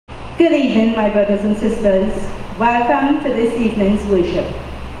Good evening, my brothers and sisters. Welcome to this evening's worship.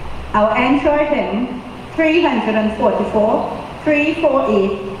 Our entry hymn, 344,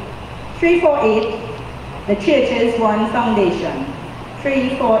 348, the Church's One Foundation,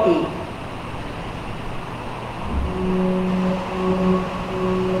 348.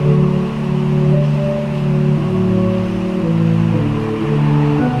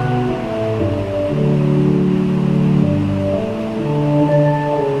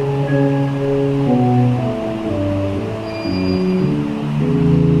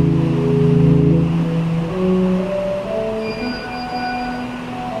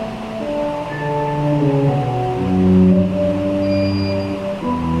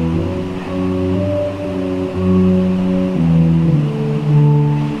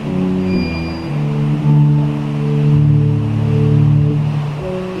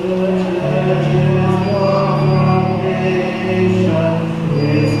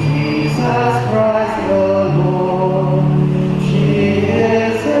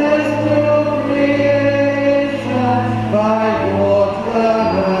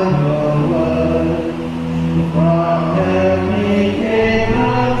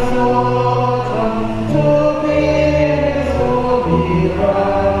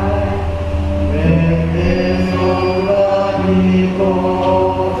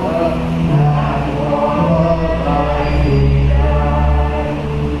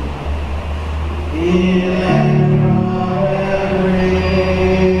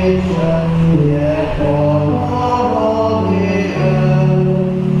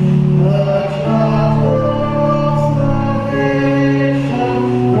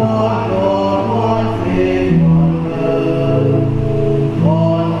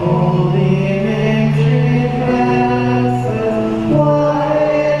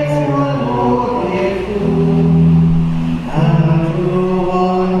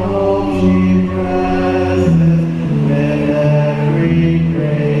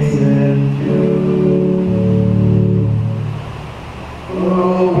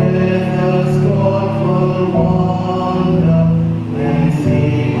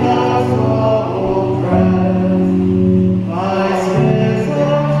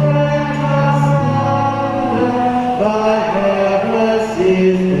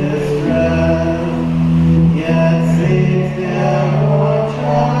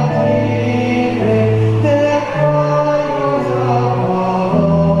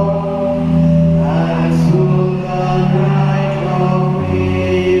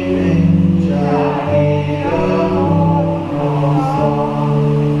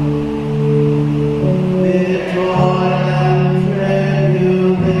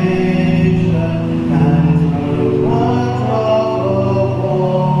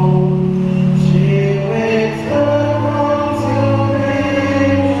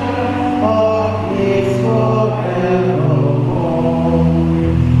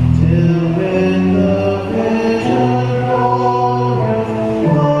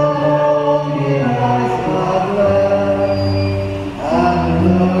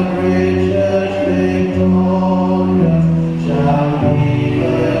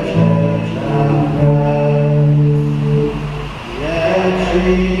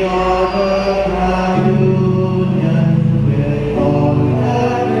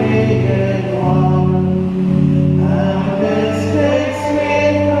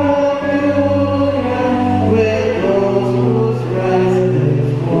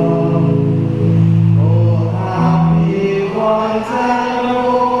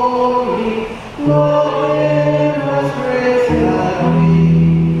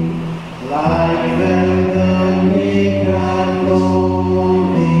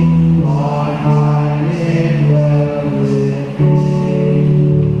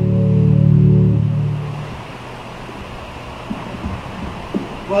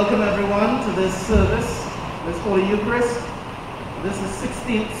 Welcome everyone to this service, this Holy Eucharist. This is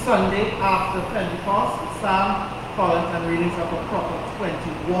 16th Sunday after Pentecost, the Psalm, column, and readings of the Prophet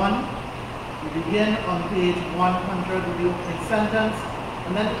 21. We begin on page 100 with the opening sentence,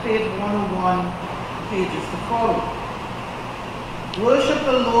 and then to page 101, pages to follow. Worship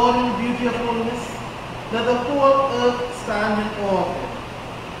the Lord in the beauty of holiness. Let the whole earth stand in awe of him.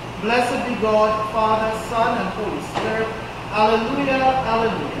 Blessed be God, Father, Son, and Holy Spirit. Alleluia,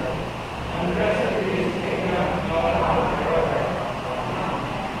 alleluia. And blessed be his kingdom, God, forever.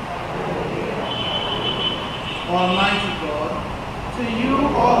 Almighty God, to you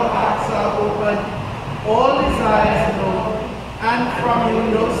all hearts are open, all desires known, and from you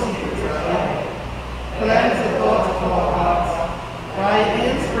no secrets are hidden. Cleanse the thoughts of our hearts by the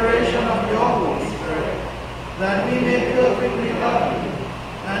inspiration of your Holy Spirit, that we may perfectly love you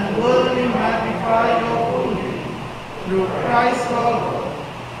and worship through Christ our Lord.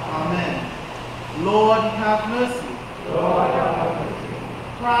 Amen. Lord, have mercy. Lord, have mercy.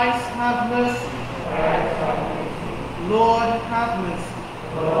 Christ, have mercy. Christ, have mercy. Lord, have mercy.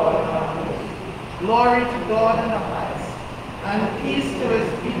 Lord, have mercy. Glory to God in the highest, and peace to his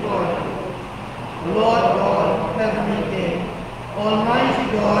people on earth. Lord God, heavenly King,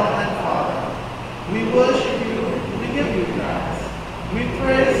 almighty God and Father, we worship you, we give you thanks. We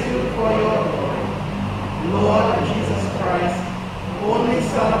praise you for your glory. Lord Jesus Christ, only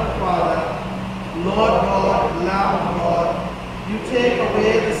Son of the Father, Lord God, Lamb of God, you take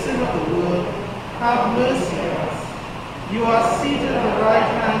away the sin of the world. Have mercy on us. You are seated on the right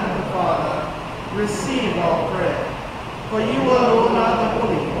hand of the Father. Receive our prayer. For you alone are the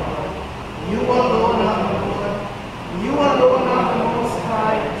Holy God. You alone are the Lord. You alone are the Most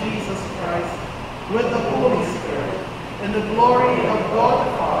High, Jesus Christ, with the Holy Spirit, in the glory of God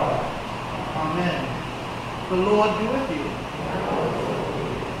the Father. Amen. The Lord be with you.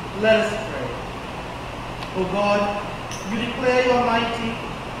 Let us pray. O God, you declare your mighty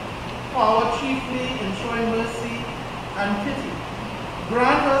power chiefly in showing mercy and pity.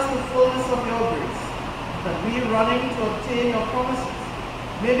 Grant us the fullness of your grace, that we, running to obtain your promises,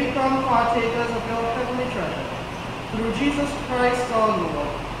 may become partakers of your heavenly treasure. Through Jesus Christ our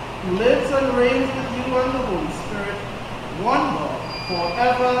Lord, who lives and reigns with you and the Holy Spirit, one Lord,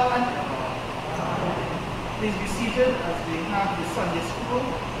 forever and ever. Please be seated as we have the Sunday school.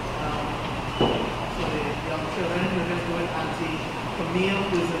 So the young children, we're just doing Auntie Camille,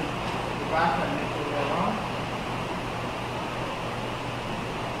 who's in the back, and make her way around.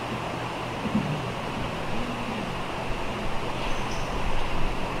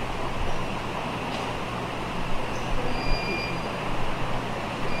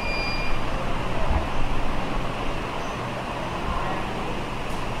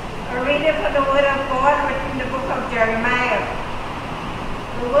 A reading from the Word of God written in the book of Jeremiah.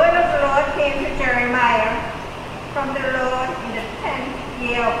 The word of the Lord came to Jeremiah from the Lord in the 10th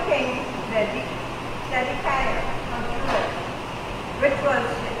year of King Zedekiah of Judah, which was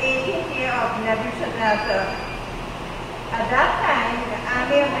the 18th year of Nebuchadnezzar. At that time, the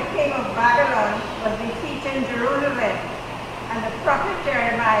army of the king of Babylon was besieging Jerusalem, and the prophet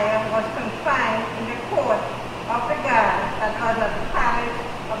Jeremiah was confined in the court of the guard that was at the palace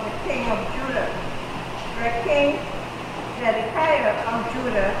of the king of Judah, where King Zedekiah of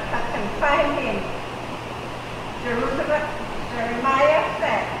Judah had confined him. Jeremiah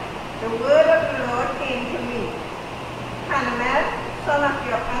said, "The word of the Lord came to me. Canon, son of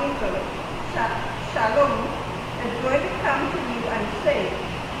your uncle, Shalom, is going to come to you and say,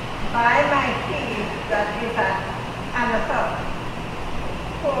 buy my field that is at Anathoth,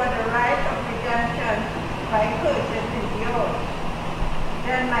 for the right of redemption by purchase is yours."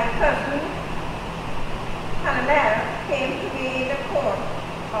 Then my cousin Canon came to me in the court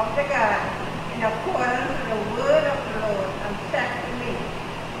of the guard in accordance with the word of the Lord and said to me,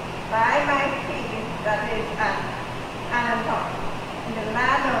 buy my field that is at Anathoth in the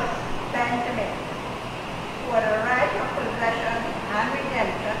land of Benjamin, for the right of possession and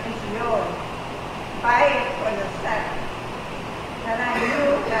redemption is yours. Buy it for yourself. Then I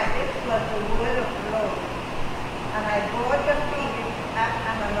knew that this was the word of the Lord, and I bought the field at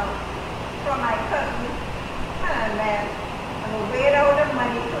Anathoth from my cousin Canon, and weighed out the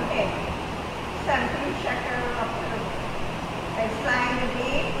money to him, 17 shekels of silver. I signed the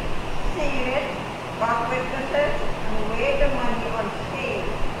deed, sealed it, got witnesses, and weighed the money on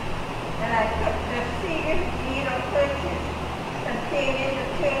scales. Then I took the sealed deed of purchase, containing the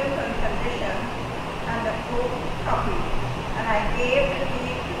terms and conditions, and the full copy, and I gave the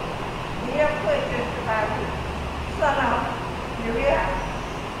deed of purchase to Baruch, son of Uriah,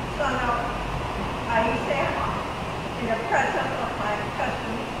 son of Ahishah, in the presence of my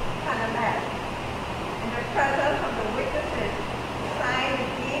cousin Canon. In the presence of the witnesses, signed the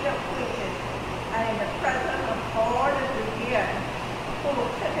deed of purchase, and in the presence of all the Judeans who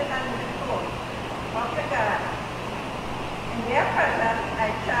were sitting under the court of the guard. In their presence I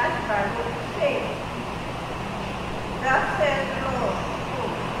charged Baruch, saying, thus says the Lord,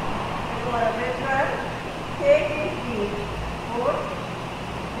 the God of Israel, take these deeds, both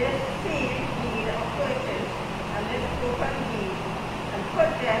this sealed deed of purchase and this open deed, and put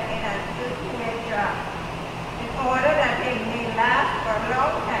them in a circular jar, in order that they may last for a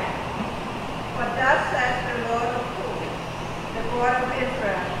long time. For thus says the Lord of hosts, the God of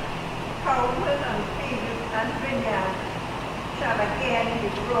Israel, houses and fields and vineyards shall again be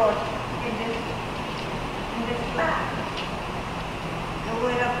brought in this land. The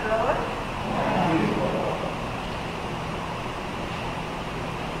word of the Lord.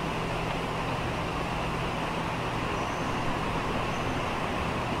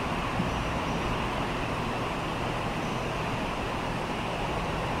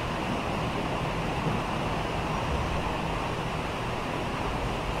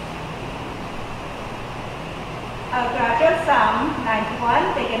 Our gradual Psalm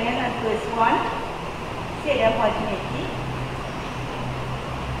 91, beginning at verse 1, say them alternately.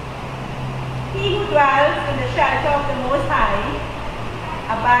 He who dwells in the shelter of the Most High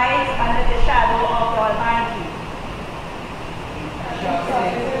abides under the shadow of the Almighty. I shall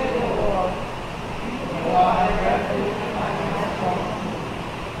say to the Lord, you are my refuge and my strong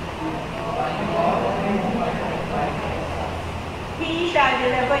tower. By God alone I fight. He shall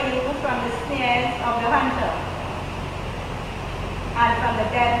deliver you from the snares of the hunter and from the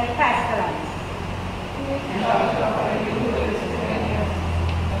deadly pestilence. He shall cover you with his pinions,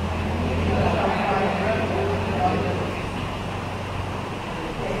 and he shall hide refuge under the wings.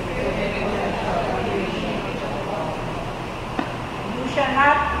 You shall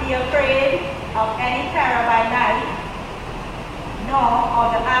not be afraid of any terror by night, nor of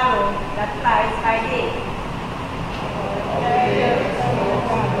the arrow that flies by day.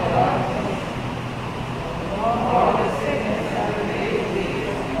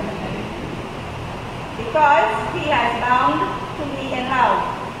 Because he has bound to me in love,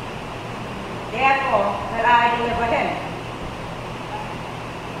 therefore will I deliver him.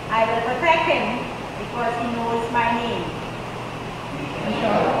 I will protect him because he knows my name. He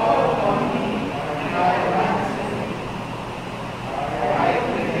shall call upon me, and I will answer him. I will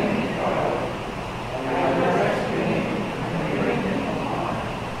give him in trouble. I will rescue him and bring him home.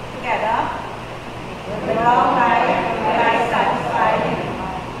 Together, with long life will I satisfy him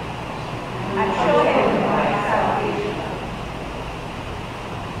and show him my salvation.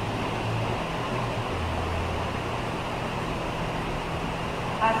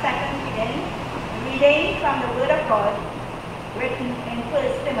 Our second reading from the Word of God, written in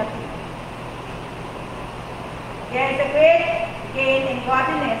 1 Timothy. There is a great gain in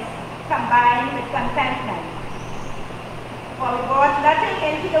godliness combined with contentment. For we brought nothing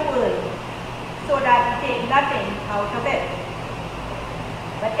into the world, so that we take nothing out of it.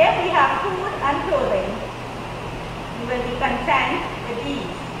 But if we have food and clothing, we will be content with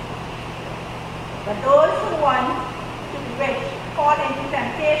these. But those who want to be rich fall into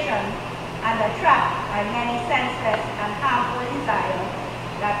temptation and are trapped by many senseless and harmful desires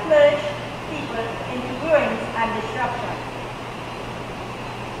that plunge people into ruins and destruction.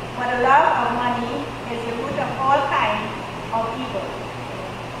 For the love of money is the root of all kinds of evil.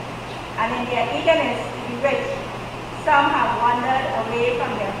 And in their eagerness to be rich, some have wandered away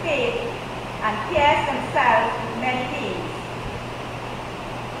from their faith and pierced themselves with many pains.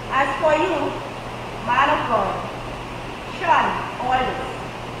 As for you, man of God, shun all this.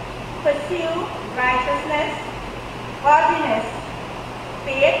 Pursue righteousness, godliness,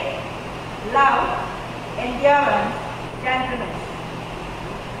 faith, love, endurance, gentleness.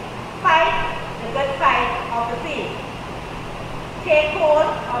 Fight the good fight of the faith. Take hold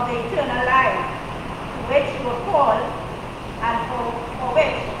of the eternal life, to which you were called, and for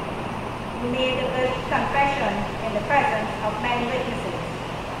which you made a good confession in the presence of many witnesses.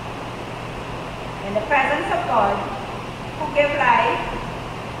 In the presence of God, who give life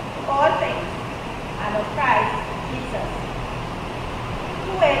to all things, and of Christ Jesus,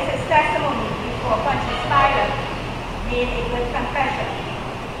 who is his testimony before Pontius Pilate, made a good confession.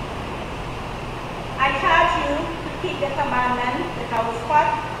 I charge you to keep the commandment without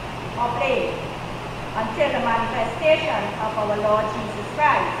spot or blame until the manifestation of our Lord Jesus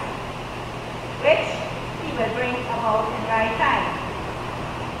Christ, which he will bring about in right time.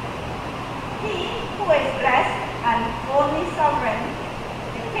 He who is blessed and only sovereign,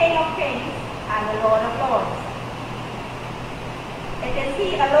 the King of kings and the Lord of lords. It is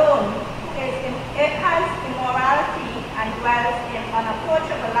he alone who has immorality and dwells in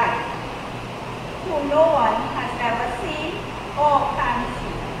unapproachable light, whom no one has ever seen or can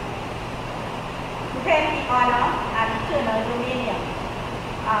see. To him be honor and eternal dominion.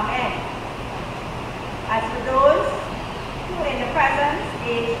 Amen. As for those who in the present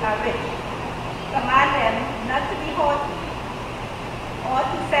age are rich, command them not to be haughty, or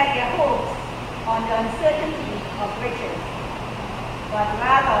to set their hopes on the uncertainty of riches, but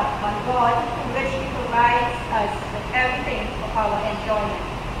rather on God who richly provides us with everything for our enjoyment.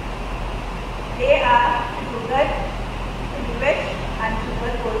 They are to do good, to be rich, and to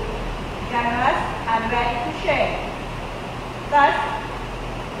do good, generous, and ready to share, thus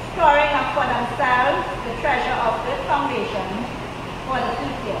storing up for themselves the treasure of good foundation for the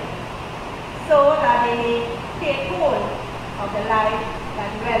future, so that they may take hold of the life that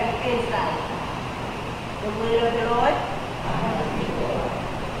really is life. The word of the Lord.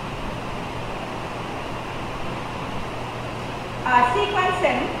 Our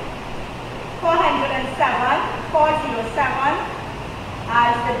sequencing 407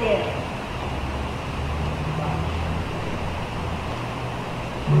 as the day.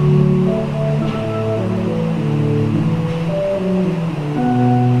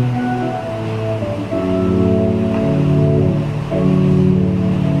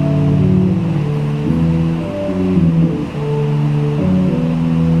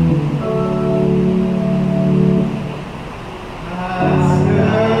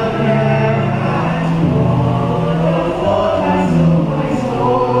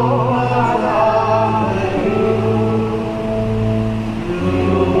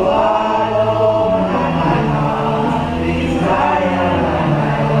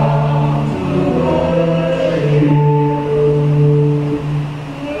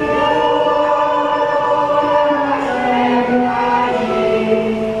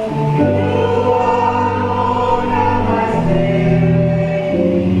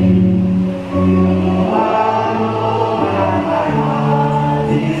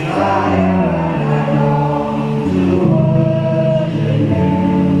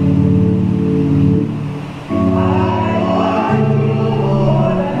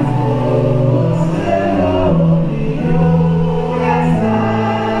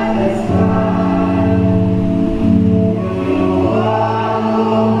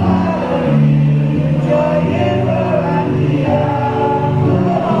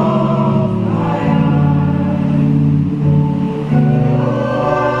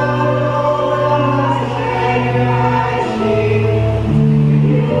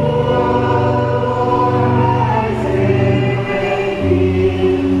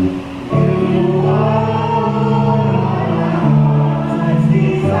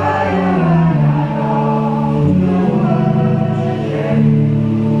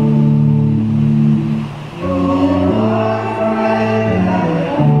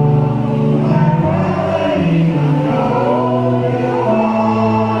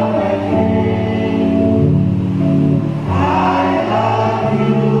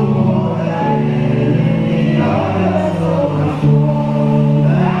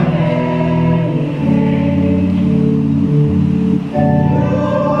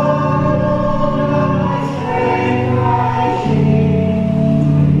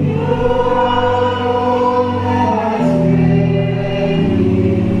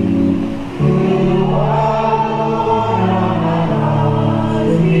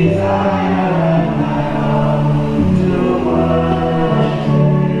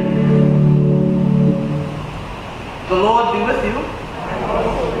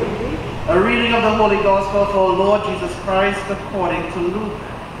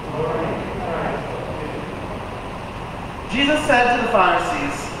 Jesus said to the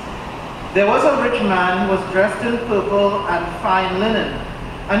Pharisees, "There was a rich man who was dressed in purple and fine linen,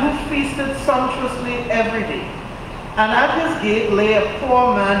 and who feasted sumptuously every day. And at his gate lay a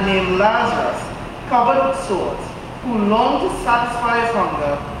poor man named Lazarus, covered with sores, who longed to satisfy his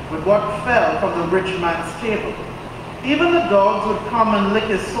hunger with what fell from the rich man's table. Even the dogs would come and lick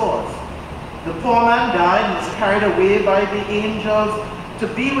his sores. The poor man died and was carried away by the angels to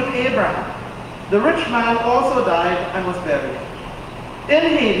be with Abraham. The rich man also died and was buried.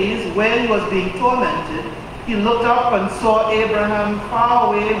 In Hades, where he was being tormented, he looked up and saw Abraham far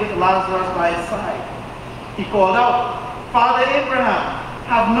away with Lazarus by his side. He called out, 'Father Abraham,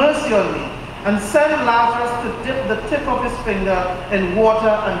 have mercy on me, and send Lazarus to dip the tip of his finger in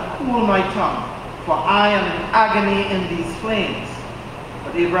water and cool my tongue, for I am in agony in these flames.'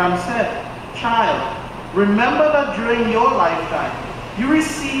 But Abraham said, 'Child, remember that during your lifetime you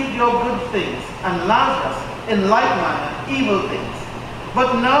received your good things, and Lazarus in like manner evil things.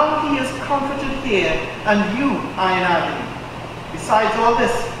 But now he is comforted here, and you are in agony. Besides all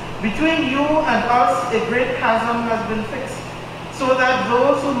this, between you and us a great chasm has been fixed, so that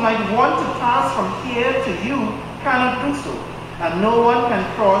those who might want to pass from here to you cannot do so, and no one can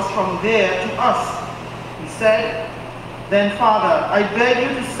cross from there to us.' He said, 'Then, Father, I beg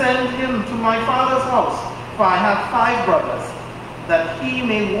you to send him to my father's house, for I have 5 brothers, that he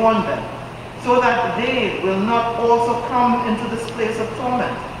may warn them, so that they will not also come into this place of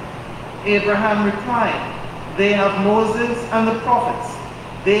torment.' Abraham replied, 'They have Moses and the prophets.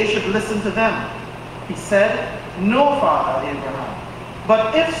 They should listen to them.' He said, 'No, Father Abraham,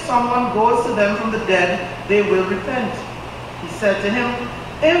 but if someone goes to them from the dead, they will repent.' He said to him,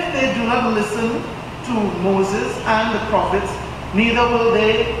 'If they do not listen to Moses and the prophets, neither will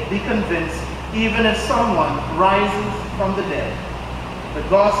they be convinced, even if someone rises from the dead.'" The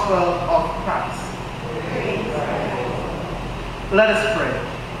Gospel of Christ. Let us pray.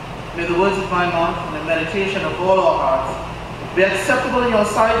 May the words of my mouth and the meditation of all our hearts be acceptable in your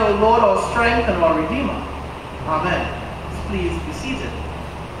sight, O Lord, our strength and our Redeemer. Amen. Please be seated.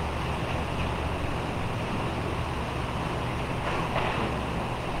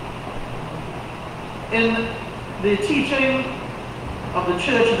 In the teaching of the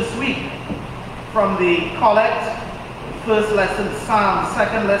church this week, from the collect, the first lesson, the psalm, the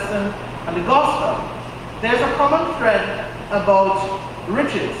second lesson, and the gospel, there's a common thread about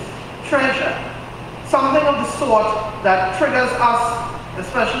riches, treasure, something of the sort that triggers us,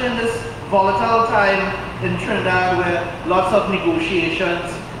 especially in this volatile time in Trinidad where lots of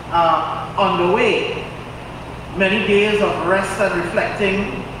negotiations are underway. Many days of rest and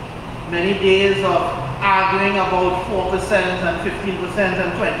reflecting, many days of arguing about 4% and 15%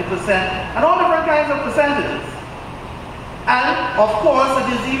 and 20% and all different kinds of percentages. And of course it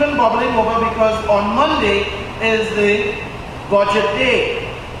is even bubbling over because on Monday is the budget day.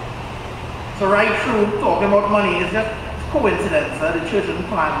 So right through talking about money is just coincidence. The church didn't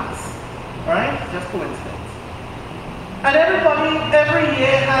plan this. Alright? Just coincidence. And everybody every year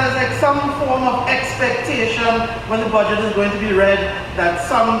form of expectation when the budget is going to be read that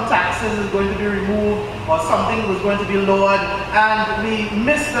some taxes is going to be removed or something was going to be lowered, and we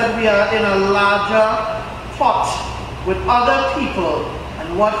miss that we are in a larger pot with other people,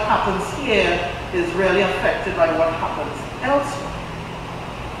 and what happens here is really affected by what happens elsewhere.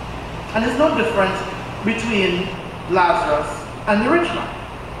 And it's no different between Lazarus and the rich man.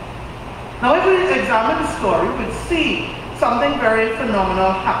 Now if we examine the story, we see something very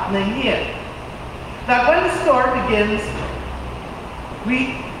phenomenal happening here. That when the story begins,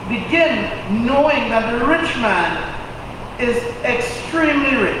 we begin knowing that the rich man is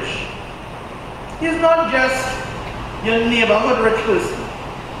extremely rich. He's not just your neighborhood rich person.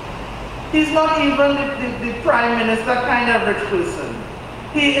 He's not even the prime minister kind of rich person.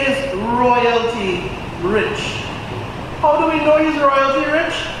 He is royalty rich. How do we know he's royalty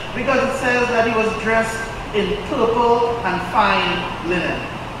rich? Because it says that he was dressed in purple and fine linen.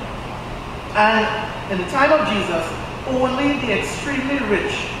 And in the time of Jesus, only the extremely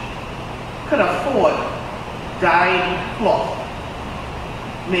rich could afford dyed cloth.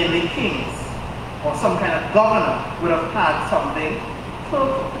 Mainly kings or some kind of governor would have had something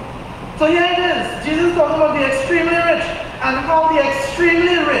purple. So here it is. Jesus is talking about the extremely rich and how the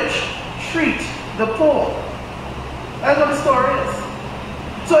extremely rich treat the poor. That's what the story is.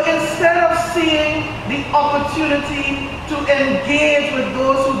 So instead of seeing the opportunity to engage with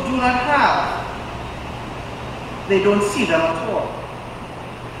those who do not have, they don't see them at all.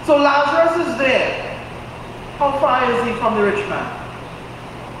 So Lazarus is there. How far is he from the rich man?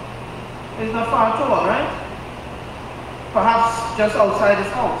 He's not far at all, right? Perhaps just outside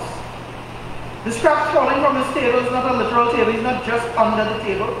his house. The scraps falling from his table is not a literal table. He's not just under the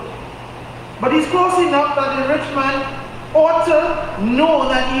table. But he's close enough that the rich man ought to know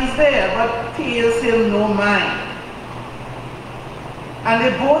that he's there, but pays him no mind. And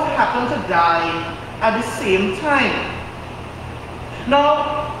they both happen to die at the same time.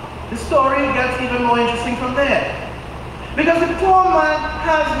 Now, the story gets even more interesting from there. Because the poor man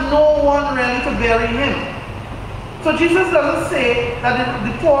has no one really to bury him. So Jesus doesn't say that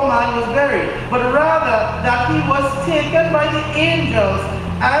the poor man was buried, but rather that he was taken by the angels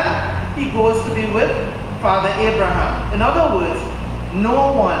and he goes to be with Father Abraham. In other words,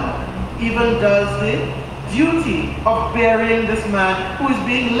 no one even does the duty of burying this man who is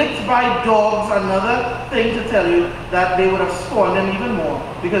being licked by dogs. Another thing to tell you that they would have scorned him even more,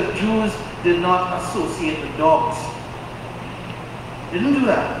 because Jews did not associate with dogs. They didn't do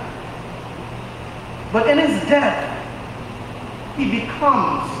that. But in his death, he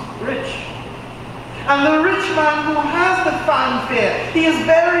becomes rich. And the rich man who has the fanfare, he is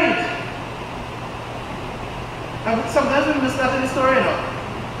buried. And sometimes we miss that in the story, you know.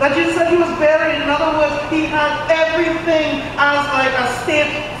 That Jesus said he was buried. In other words, he had everything as like a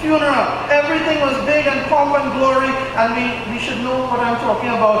state funeral. Everything was big and pomp and glory. And we should know what I'm talking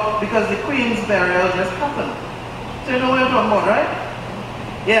about, because the Queen's burial just happened. So you know what I'm talking about, right?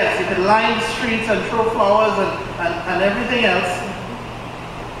 Yes, you could line the streets and throw flowers and everything else.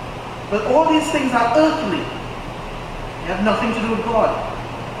 But all these things are earthly. They have nothing to do with God.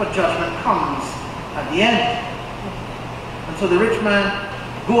 But judgment comes at the end. And so the rich man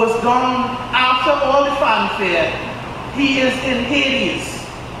goes down after all the fanfare. He is in Hades,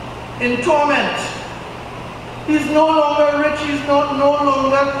 in torment. He's no longer rich. He's no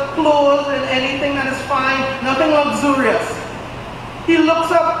longer clothed in anything that is fine, nothing luxurious. He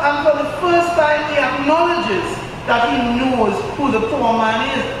looks up and for the first time he acknowledges that he knows who the poor man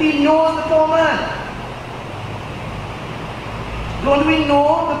is. He knows the poor man. Don't we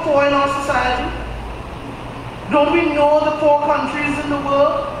know the poor in our society? Don't we know the poor countries in the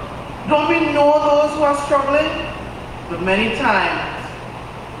world? Don't we know those who are struggling? But many times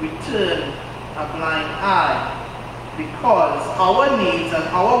we turn a blind eye because our needs and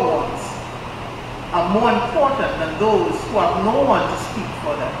our wants are more important than those who have no one to speak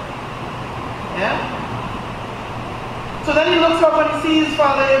for them. Yeah? So then he looks up and he sees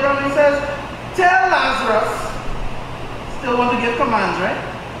Father Abraham and he says, tell Lazarus, still want to give commands, right?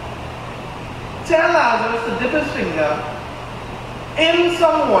 Tell Lazarus to dip his finger in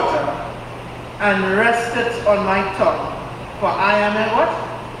some water and rest it on my tongue, for I am in what?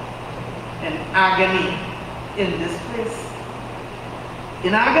 In agony in this place.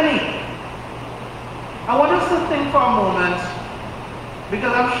 In agony. I want us to think for a moment,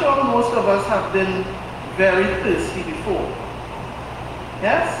 because I'm sure most of us have been very thirsty before.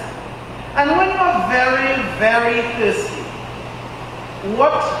 Yes? And when you're very, very thirsty,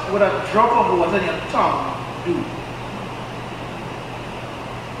 what would a drop of water in your tongue do?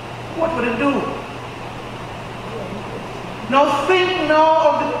 What would it do? Now think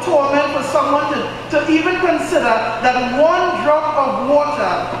now of the torment for someone to even consider that one drop of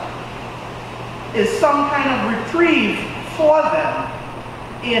water is some kind of reprieve for them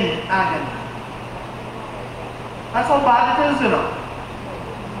in agony. That's how bad it is, you know.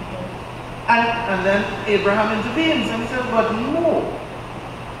 And then Abraham intervenes and he says, but no.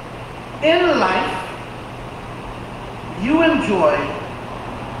 In life, you enjoy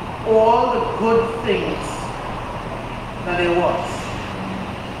all the good things that there was.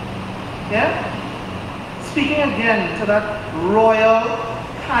 Yeah? Speaking again to that royal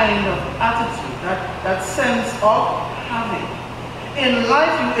kind of attitude, that sense of having. In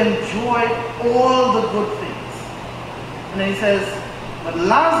life you enjoy all the good things. And then he says, but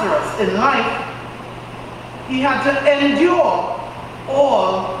Lazarus in life, he had to endure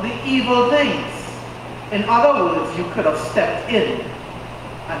all the evil things. In other words, you could have stepped in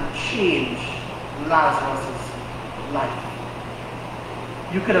and changed Lazarus' life.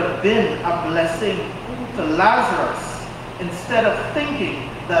 You could have been a blessing to Lazarus instead of thinking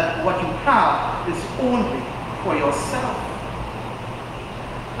that what you have is only for yourself.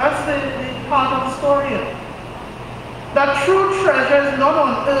 That's the part of the story. That true treasure is not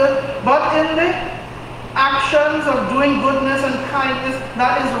on earth, but in the actions of doing goodness and kindness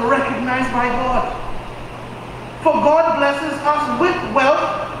that is recognized by God. For God blesses us with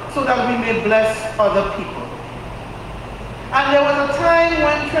wealth so that we may bless other people. And there was a time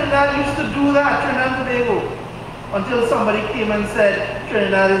when Trinidad used to do that, Trinidad and Tobago, until somebody came and said,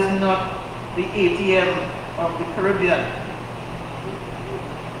 Trinidad is not the ATM of the Caribbean.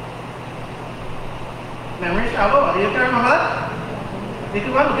 Memory shallow, do you remember that? If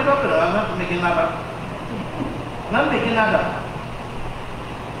you want to get up there, I'm not making that up. I'm not making that up.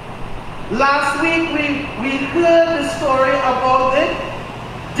 Last week we heard the story about the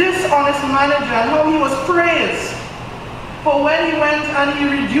dishonest manager and how he was praised for when he went and he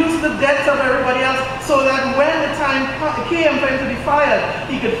reduced the debts of everybody else so that when the time came for him to be fired,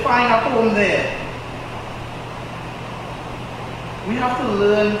 he could find a home there. We have to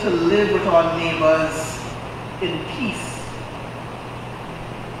learn to live with our neighbors in peace.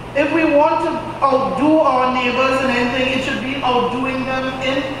 If we want to outdo our neighbors in anything, it should be outdoing them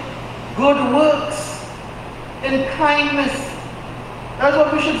in good works, in kindness. That's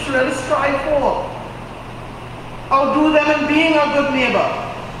what we should really strive for. Outdo them in being a good neighbor.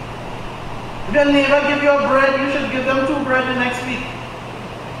 If your neighbor gives you a bread, you should give them 2 bread the next week.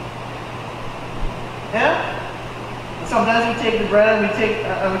 Yeah? Sometimes we take the bread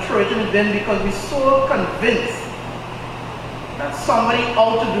and we throw it in the bin because we're so convinced that somebody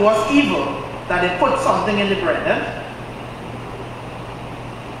out to do us evil that they put something in the bread. Eh?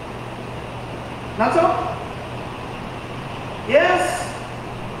 Not so? Yes.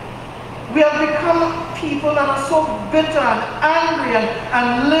 We have become people that are so bitter and angry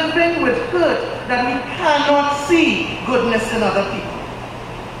and living with hurt that we cannot see goodness in other people.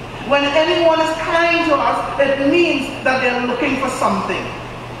 When anyone is kind to us, it means that they're looking for something.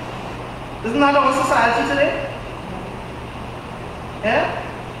 Isn't that our society today? Yeah?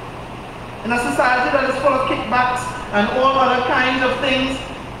 In a society that is full of kickbacks and all other kinds of things,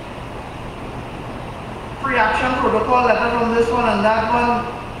 pre-action protocol letter from this one and that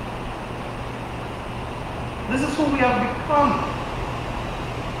one. This is who we have become.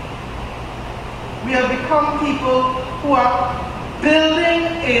 We have become people who are building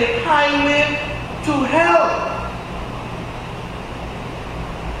a highway to hell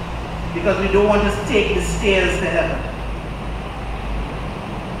because we don't want to take the stairs to heaven.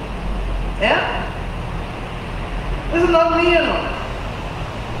 Yeah? This is not me, you know.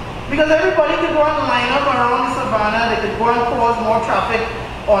 Because everybody could go and line up around the savannah, they could go and cause more traffic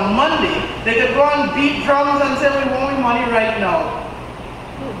on Monday, they could go and beat drums and say we want money right now.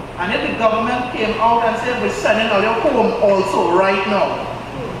 And if the government came out and said we're sending all your home also right now,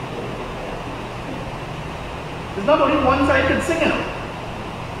 there's not only one side could sing, you know.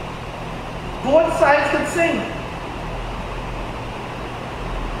 Both sides could sing.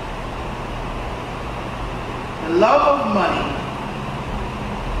 The love of money,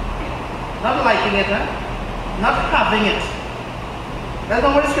 not liking it, not having it. That's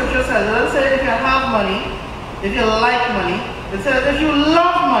not what the scripture says. It doesn't say if you have money, if you like money. It says if you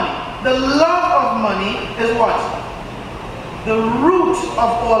love money. The love of money is what? The root of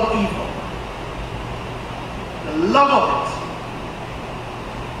all evil. The love of it.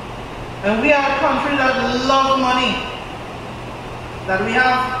 And we are a country that love money. That we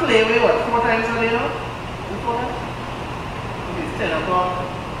have play away, what, 4 times a day now? Is it 4 times? Okay, it's 10 o'clock.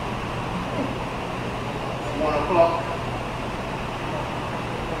 1 o'clock.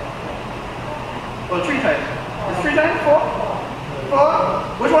 Well, 3 times. It's 3 times? 4?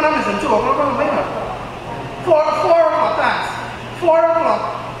 4? Which one am I missing? 2 o'clock or something? 4 o'clock, thanks. 4 o'clock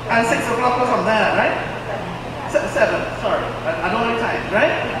and 6 o'clock or something like that, right? 7, sorry. I don't know the time,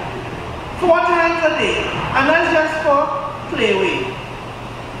 right? 4 times a day. And that's just for playway.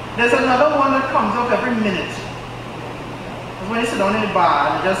 There's another one that comes up every minute. That's when you sit down in the bar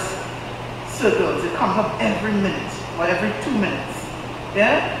and it just circles. It comes up every minute or every 2 minutes.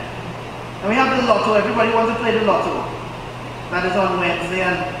 Yeah? And we have the lotto. Everybody wants to play the lotto. That is on Wednesday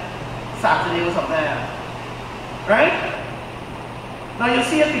and Saturday or something like that. Right? Now you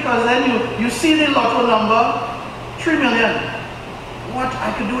see it because then you see the lotto number, 3 million. What?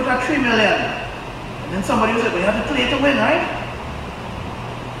 I could do it at 3 million. And then somebody will say, well, you have to play to win, right?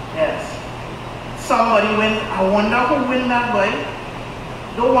 Yes. Somebody wins. I wonder who win that way.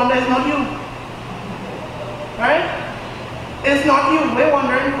 Don't wonder it's not you. Right? It's not you. We're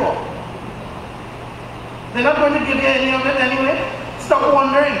wondering for. They're not going to give you any of it anyway. Stop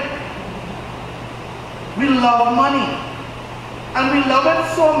wondering. We love money. And we love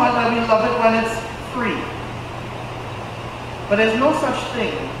it so much that we love it when it's free. But there's no such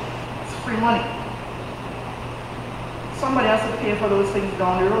thing as free money. Somebody has to pay for those things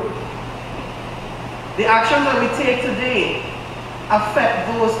down the road. The actions that we take today affect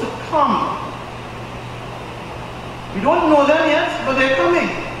those to come. We don't know them yet, but they're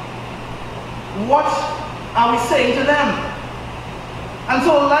coming. What are we saying to them? And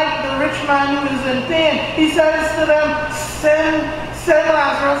so like the rich man who is in pain, he says to them, send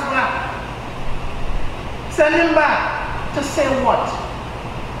Lazarus back. Send him back. To say what?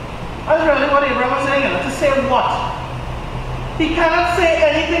 That's really what Abraham was saying. To say what? He cannot say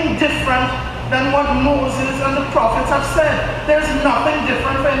anything different than what Moses and the prophets have said. There's nothing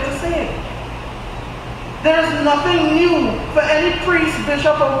different for him to say. There's nothing new for any priest,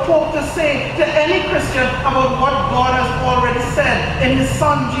 bishop, or pope to say to any Christian about what God has already said in his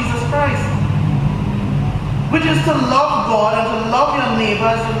Son, Jesus Christ. Which is to love God and to love your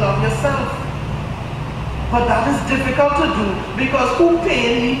neighbor as you love yourself. But that is difficult to do because who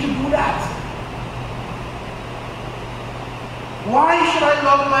paid me to do that? Why should I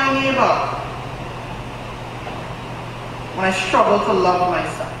love my neighbor when I struggle to love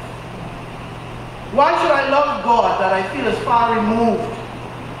myself? Why should I love God that I feel is far removed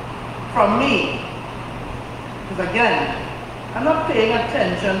from me? Because again, I'm not paying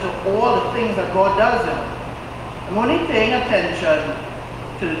attention to all the things that God does in it. I'm only paying attention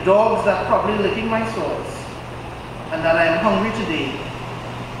to the dogs that are probably licking my sores. And that I am hungry today,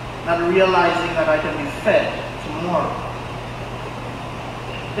 not realizing that I can be fed tomorrow.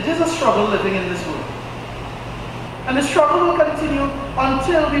 It is a struggle living in this world. And the struggle will continue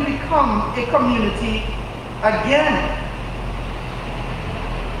until we become a community again.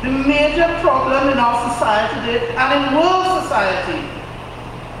 The major problem in our society today, and in world society,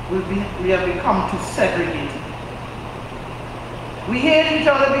 will be we have become too segregated. We hate each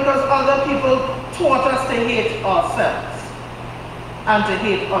other because other people taught us to hate ourselves and to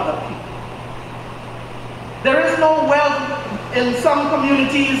hate other people. There is no wealth in some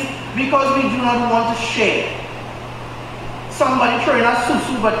communities because we do not want to share. Somebody throwing a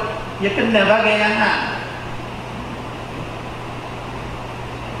susu, but you can never get a hand.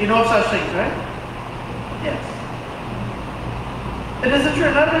 You know of such things, right? Yes. It is a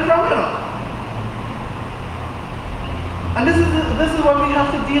Trinidad phenomenon. And this is what we have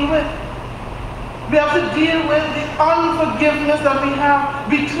to deal with. We have to deal with the unforgiveness that we have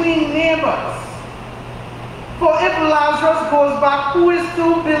between neighbors. For if Lazarus goes back, who is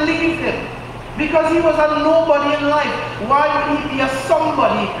to believe him? Because he was a nobody in life. Why would he be a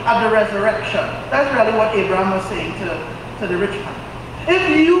somebody at the resurrection? That's really what Abraham was saying to the rich man.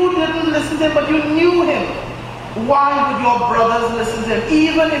 If you didn't listen to him, but you knew him, why would your brothers listen to him?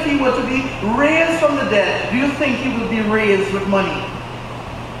 Even if he were to be raised from the dead, do you think he will be raised with money?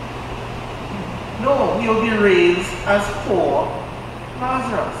 No, he will be raised as poor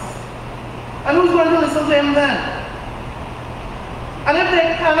Lazarus. And who's going to listen to him then? And if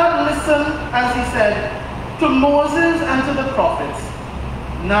they cannot listen, as he said, to Moses and to the prophets,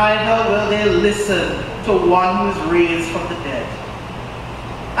 neither will they listen to one who is raised from the dead.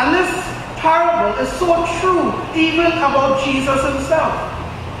 And this parable is so true even about Jesus himself.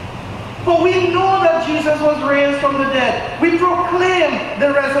 For we know that Jesus was raised from the dead. We proclaim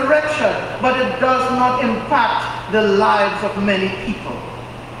the resurrection, but it does not impact the lives of many people.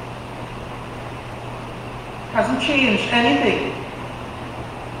 It hasn't changed anything.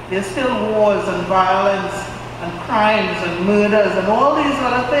 There's still wars and violence and crimes and murders and all these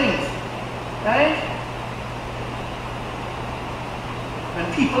other things, right?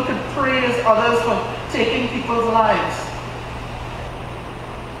 When people could praise others for taking people's lives.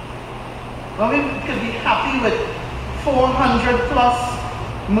 When we could be happy with 400 plus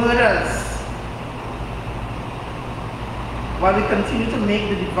murders, while we continue to make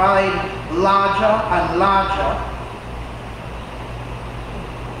the divide larger and larger,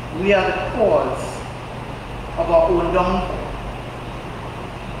 we are the cause of our own downfall.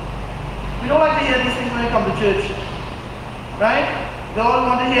 We don't like to hear these things when we come to church, right? They all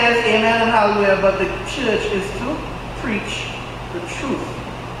want to hear is amen and hallelujah, but the church is to preach the truth.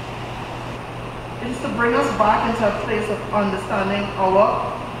 It is to bring us back into a place of understanding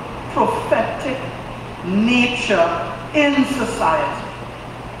our prophetic nature in society.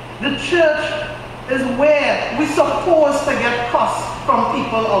 The church is where we're supposed to get costs from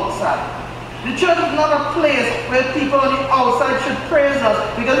people outside. The church is not a place where people on the outside should praise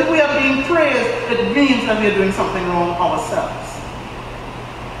us, because if we are being praised, it means that we are doing something wrong ourselves.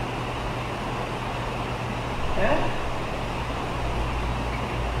 Yeah?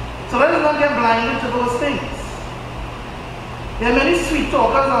 So let us not get blinded to those things. There are many sweet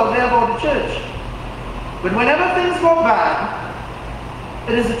talkers out there about the church, but whenever things go bad,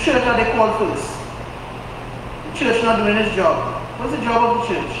 it is the church that they call first. The church not doing its job. What's the job of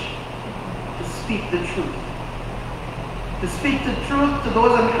the church? To speak the truth. To speak the truth to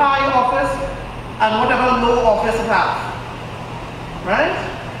those in high office and whatever low office it has. Right?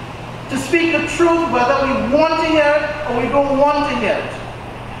 To speak the truth whether we want to hear it or we don't want to hear it.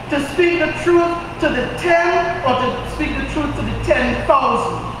 To speak the truth to the 10 or to speak the truth to the 10,000.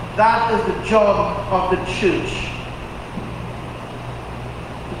 That is the job of the church.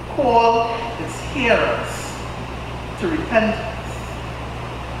 To call its hearers to repentance.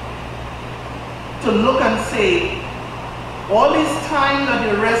 To look and say, all this time that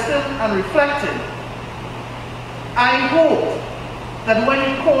you're resting and reflecting, I hope that when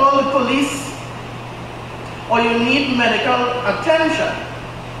you call the police or you need medical attention,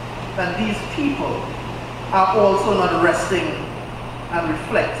 that these people are also not resting and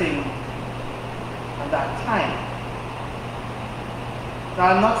reflecting at that time.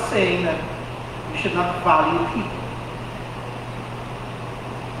 Now, I'm not saying that you should not value people.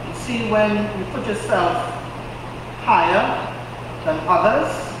 You see, when you put yourself higher than others,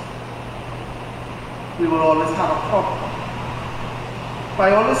 we will always have a problem.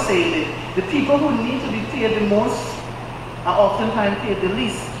 But I always say that the people who need to be paid the most are oftentimes paid the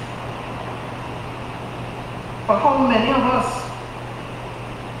least. But how many of us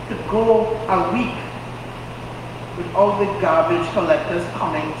could go a week without the garbage collectors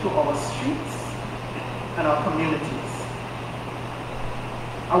coming to our streets and our communities?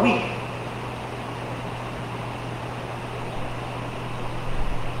 A week.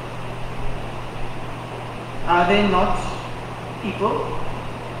 Are they not people?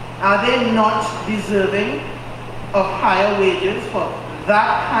 Are they not deserving of higher wages for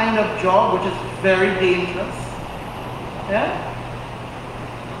that kind of job, which is very dangerous? Yeah?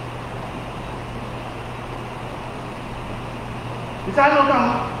 The time will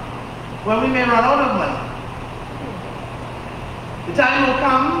come when we may run out of money. The time will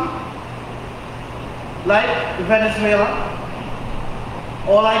come, like Venezuela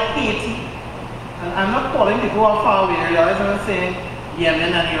or like Haiti, and I'm not calling to go out far away, I'm not saying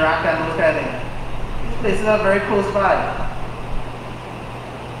Yemen and Iraq and those kind of things. These places are very close by.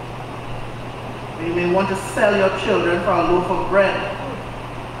 You may want to sell your children for a loaf of bread.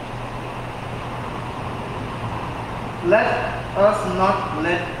 Let us not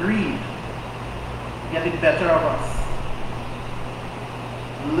let greed get the better of us.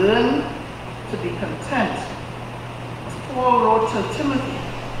 Learn to be content. As Paul wrote to Timothy,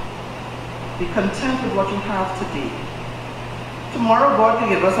 be content with what you have today. Tomorrow God will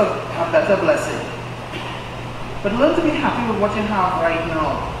give us a better blessing. But learn to be happy with what you have right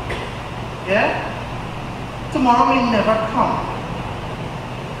now. Yeah? Tomorrow may never come.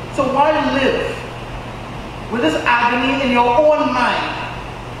 So why live with this agony in your own mind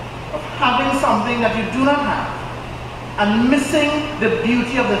of having something that you do not have and missing the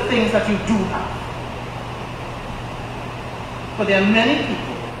beauty of the things that you do have? For there are many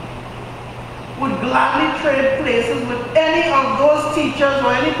people who would gladly trade places with any of those teachers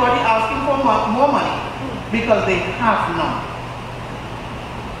or anybody asking for more money because they have none.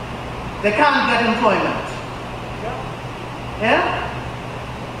 They can't get employment. Yeah?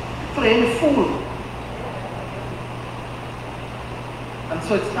 Playing fool. And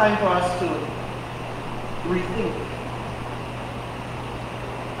so it's time for us to rethink.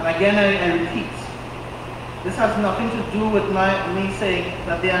 And again, I repeat, this has nothing to do with me saying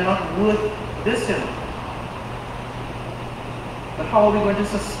that they are not worth this. But how are we going to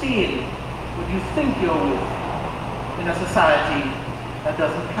sustain would you think you're with in a society that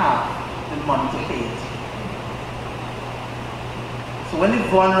doesn't have the money to pay it? So when the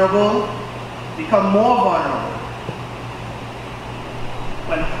vulnerable become more vulnerable,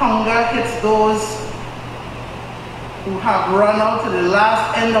 when hunger hits those who have run out to the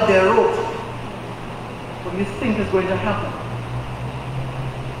last end of their rope, what do you think is going to happen?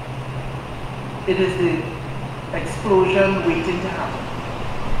 It is the explosion waiting to happen.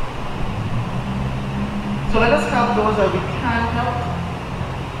 So let us help those that we can help.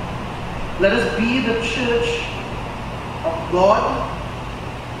 Let us be the church of God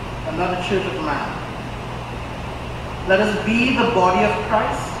and not the church of man. Let us be the body of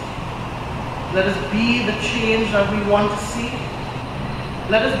Christ. Let us be the change that we want to see.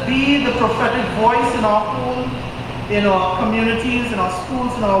 Let us be the prophetic voice in our home, in our communities, in our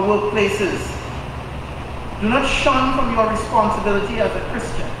schools, in our workplaces. Do not shun from your responsibility as a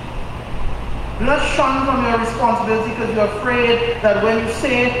Christian. Do not shun from your responsibility because you're afraid that when you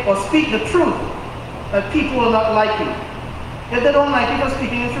say or speak the truth, that people will not like you. If they don't like you for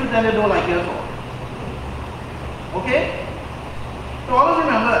speaking the truth, then they don't like you at all. Okay? So always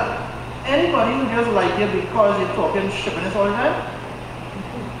remember that. Anybody who just like you because you're talking shipness all the time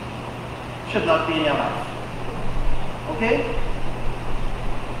should not be in your life. Okay?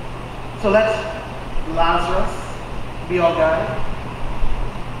 So let Lazarus be our guide.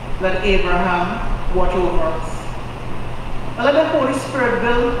 Let Abraham watch over us. And let the Holy Spirit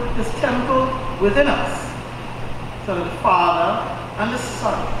build His temple within us so that the Father and the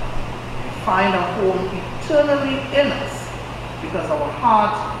Son find a home eternally in us because our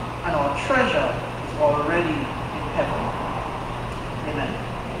heart and our treasure is already in heaven. Amen.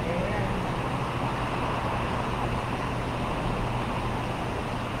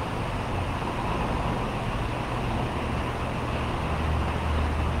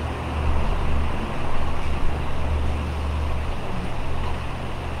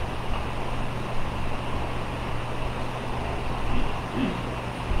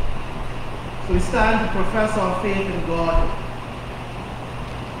 We stand to profess our faith in God.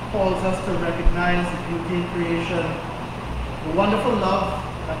 Calls us to recognize the beauty in creation, the wonderful love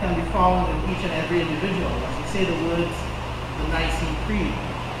that can be found in each and every individual. As we say the words, the Nicene Creed.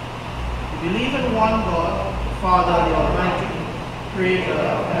 We believe in one God, the Father, the Almighty, creator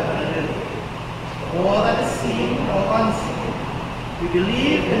of heaven and earth, all that is seen or unseen. We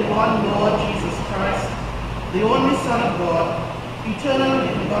believe in one Lord Jesus Christ, the only Son of God, eternally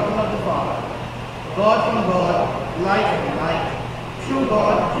begotten of the Father, God from God, light from light, true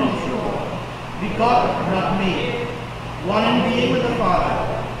God from true God, begotten, not made, one in being with the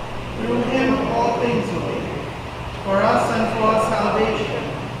Father. Through Him all things were made. For us and for our salvation,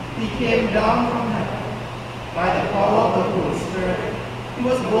 He came down from heaven. By the power of the Holy Spirit, He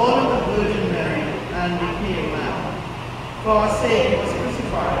was born of the Virgin Mary and became man. For our sake He was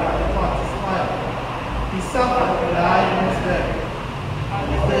crucified by the Pontius Pilate. He suffered, died, and was buried. On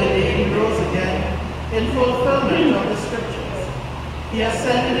the third day He rose again, in fulfillment of the Scriptures. He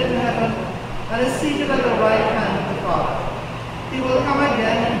ascended into heaven and is seated at the right hand of the Father. He will come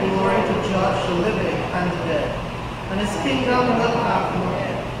again in glory to judge the living and the dead, and His kingdom will have no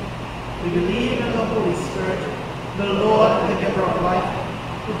end. We believe in the Holy Spirit, the Lord, the giver of life,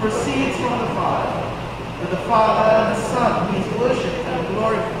 who proceeds from the Father. With the Father and the Son, He is worshipped and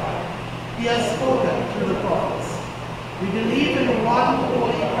glorified. He has spoken through the prophets. We believe in one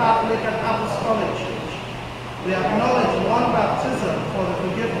holy Catholic and Apostolic Church. We acknowledge one baptism for the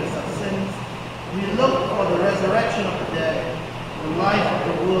forgiveness of sins. We look for the resurrection of the dead, the life of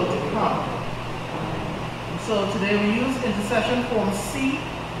the world to come. And so today we use intercession form C,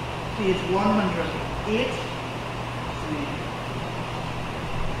 page 108. We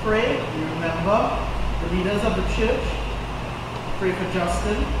pray, we remember the leaders of the church. Pray for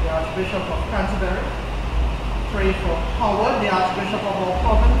Justin, the Archbishop of Canterbury. Pray for Howard, the Archbishop of our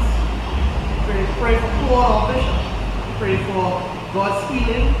province. Pray for Paul, our bishop. Pray for God's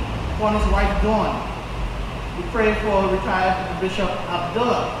healing upon his wife Dawn. We pray for retired Bishop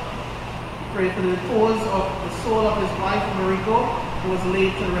Abdullah. We pray for the repose of the soul of his wife Mariko, who was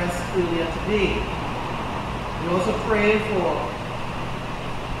laid to rest earlier today. We also pray for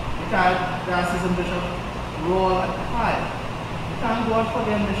retired Diocesan Bishop Roel and Kai. We thank God for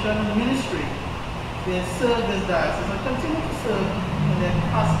their mission and ministry. They serve this diocese and continue to serve in their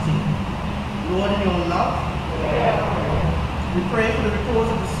capacity. Lord, in your love, we pray for the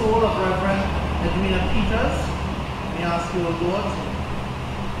repose of the soul of Reverend Edwina Peters. We ask you, O Lord,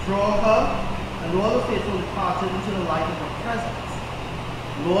 to draw her and all the faithful departed into the light of your presence.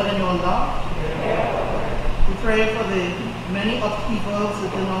 Lord, in your love, we pray for the many upheavals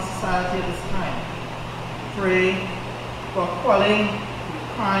within our society at this time. Pray for quelling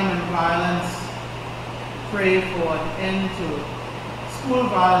crime and violence. Pray for an end to school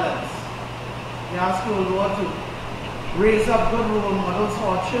violence. We ask you, Lord, to raise up good role models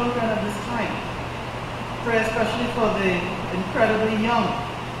for our children at this time. Pray especially for the incredibly young,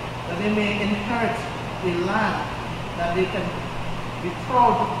 that they may inherit a land that they can be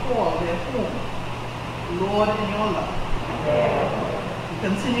proud to call their home. Lord, in your love. We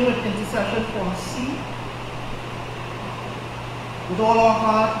continue with intercession for C. With all our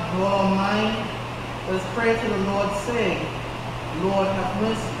heart, with all our mind, let us pray to the Lord, saying, Lord, have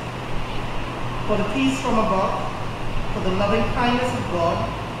mercy. For the peace from above, for the loving kindness of God,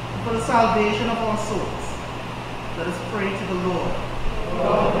 and for the salvation of our souls, let us pray to the Lord.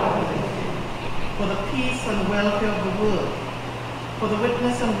 Lord, have mercy. For the peace and welfare of the world, for the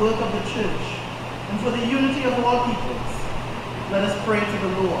witness and work of the church, and for the unity of all peoples, let us pray to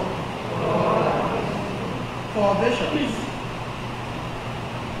the Lord. Lord, have mercy. For our bishops,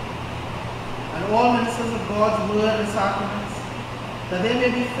 and all ministers of God's word and sacraments, that they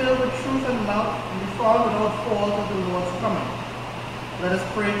may be filled with truth and love and be found without fault of the Lord's coming. Let us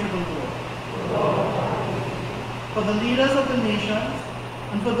pray to the Lord. For the leaders of the nations,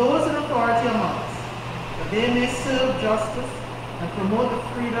 and for those in authority among us, that they may serve justice and promote the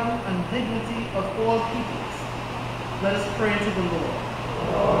freedom and dignity of all peoples. Let us pray to the Lord.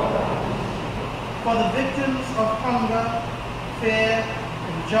 For the victims of hunger, fear,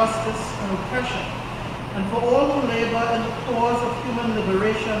 injustice, and oppression, and for all who labor in the cause of human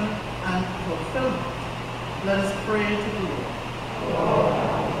liberation and fulfillment, let us pray to the Lord.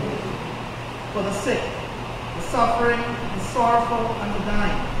 For the sick, the suffering, the sorrowful, and the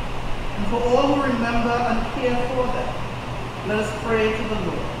dying, and for all who remember and care for them, let us pray to the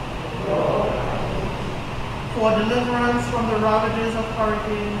Lord. For deliverance from the ravages of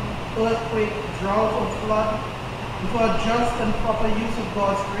hurricane, earthquake, drought, or flood, and for a just and proper use of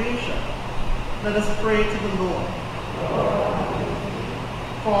God's creation, let us pray to the Lord.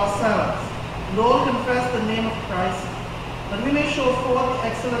 For ourselves, Lord, confess the name of Christ, that we may show forth the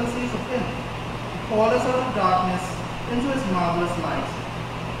excellencies of him, who called us out of darkness into his marvelous light.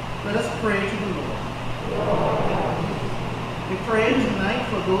 Let us pray to the Lord. We pray tonight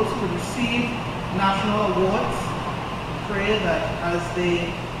for those who receive national awards. We pray that as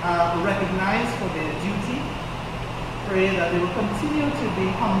they are recognized for their duty, pray that they will continue to be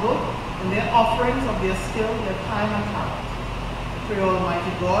humble in their offerings of their skill, their time and talent. Pray,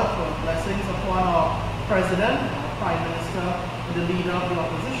 Almighty God, for blessings upon our President, our Prime Minister, and the leader of the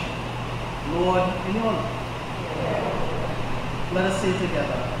opposition. Lord, in your name. Let us say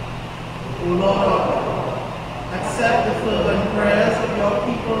together, O Lord our God, accept the fervent prayers of your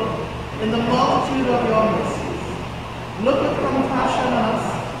people in the multitude of your mercies. Look with compassion on us,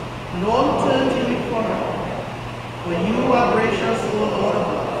 and all who turn to you for help. For you are gracious, O Lord of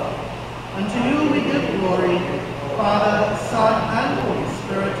love. And to you we give glory, Father, Son, and Holy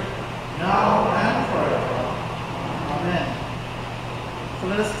Spirit, now and forever. Amen. So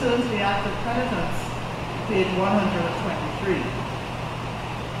let us turn to the act of penitence, page 123.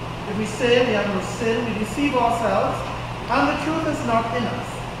 If we say we have no sin, we deceive ourselves, and the truth is not in us.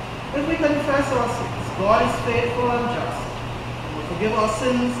 If we confess our sins, God is faithful and just, and will forgive our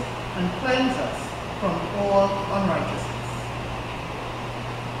sins and cleanse us from all unrighteousness.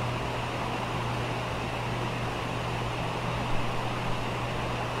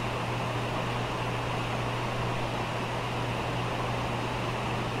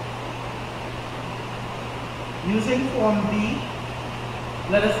 Using Form B,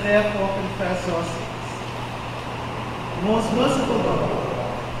 let us therefore confess our sins. Most merciful God,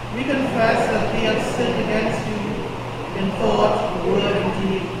 we confess that we have sinned against you in thought, word, and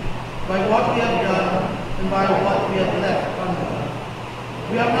deed, by what we have done and by what we have left undone.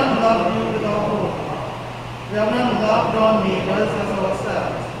 We have not loved you with our whole heart. We have not loved our neighbors as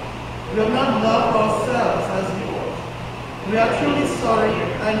ourselves. We have not loved ourselves as we ought. We are truly sorry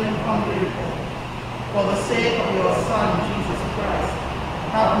and humbly repent. For the sake of your Son, Jesus Christ,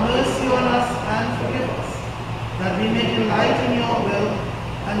 have mercy on us and forgive us, that we may delight in your will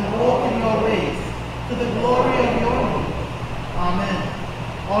and walk in your ways, to the glory of your name. Amen.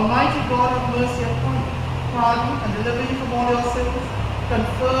 Almighty God, have mercy upon you, pardon and deliver you from all your sins,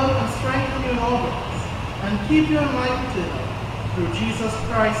 confirm and strengthen you in all ways, and keep you in life eternal, through Jesus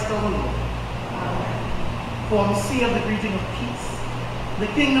Christ our Lord. Amen. Form C of the greeting of peace.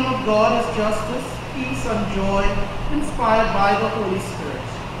 The kingdom of God is justice, peace, and joy, inspired by the Holy Spirit.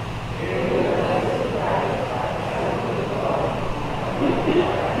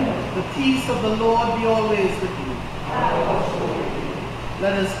 The peace of the Lord be always with you.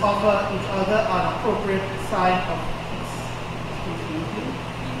 Let us offer each other an appropriate sign of peace. Peace be with you.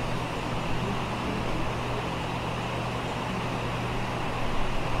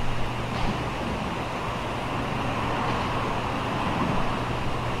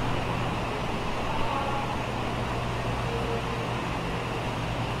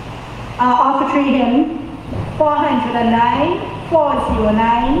 Our offertory hymn, 409,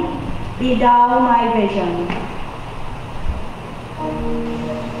 409, Be Thou My Vision.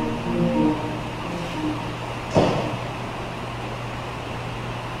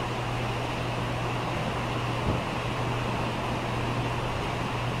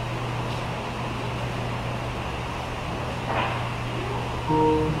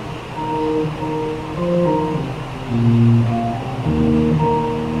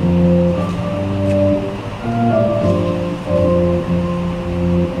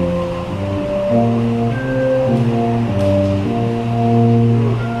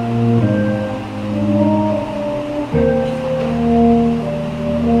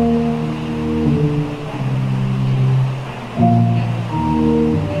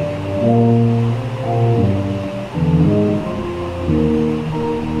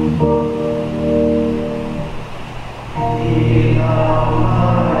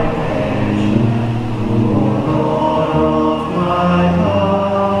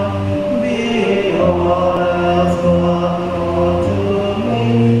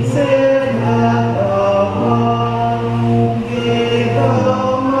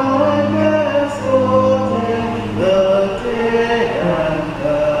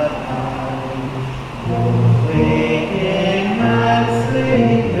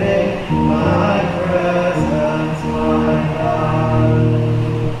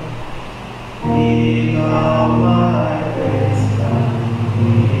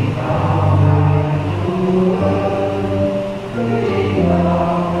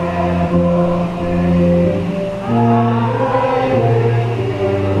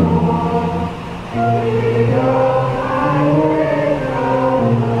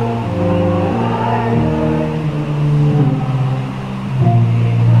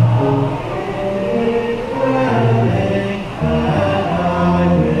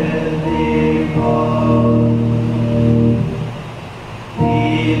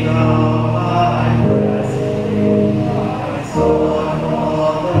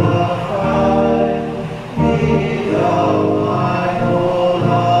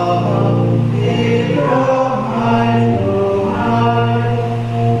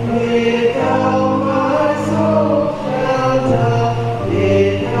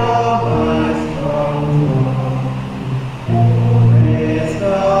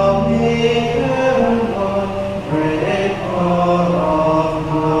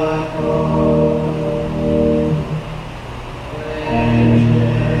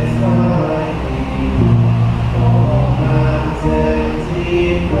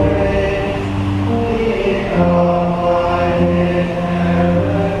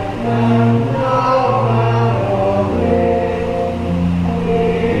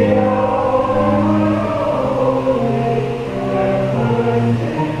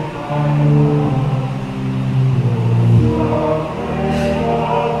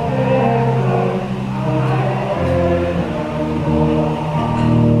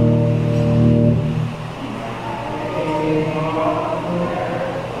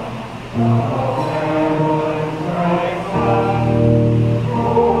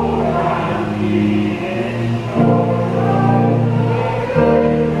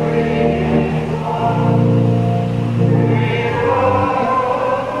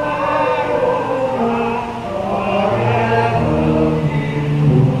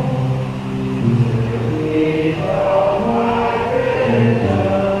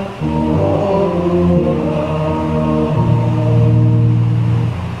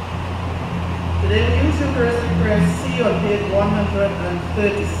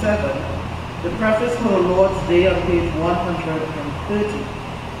 The preface for the Lord's Day on page 130.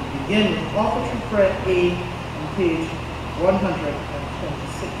 We begin with Offertory Prayer A on page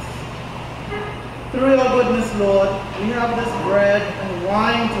 126. Through your goodness, Lord, we have this bread and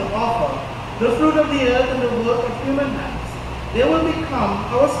wine to offer, the fruit of the earth and the work of human hands. They will become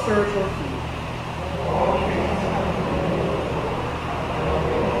our spiritual food.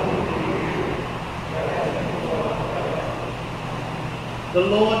 The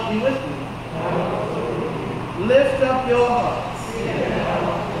Lord be with you. Lift up your hearts.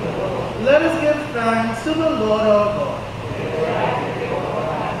 Let us give thanks to the Lord our God.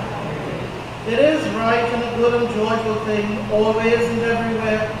 It is right and a good and joyful thing, always and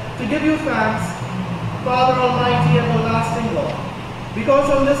everywhere, to give you thanks, Father Almighty, everlasting God. Because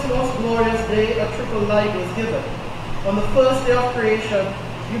on this most glorious day a triple light was given. On the first day of creation,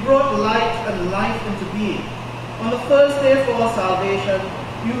 you brought light and life into being. On the first day for our salvation,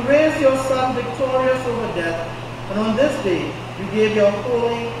 you raised your Son victorious over death, and on this day you gave your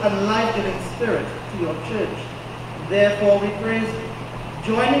holy and life-giving Spirit to your church. Therefore we praise you,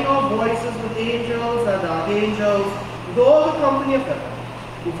 joining our voices with angels and archangels, with all the company of heaven,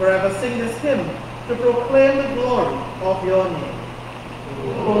 who forever sing this hymn to proclaim the glory of your name.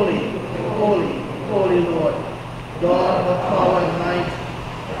 Holy, holy, holy Lord, God of power and might,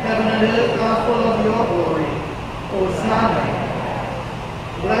 heaven and earth are full of your glory. Hosanna.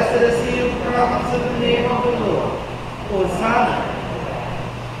 Blessed is he who comes in the name of the Lord. Hosanna.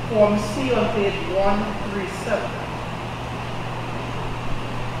 Form C on page 137.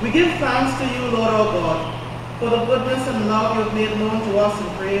 We give thanks to you, Lord our God, for the goodness and love you have made known to us in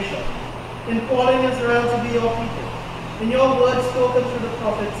creation, in calling Israel to be your people, in your word spoken through the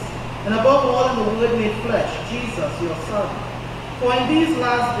prophets, and above all in the word made flesh, Jesus, your Son. For in these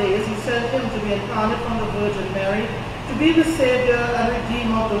last days you sent him to be incarnate from the Virgin Mary, to be the Savior and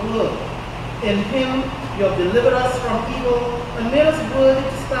Redeemer of the world. In him you have delivered us from evil and made us worthy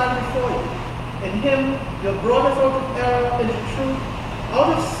to stand before you. In him you have brought us out of error into truth, out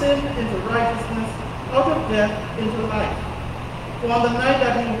of sin into righteousness, out of death into life. For on the night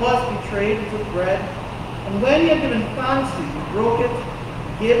that he was betrayed, he took bread, and when he had given thanks to you, he broke it,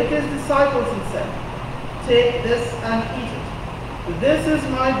 gave it to his disciples, and said, "Take this and eat it. This is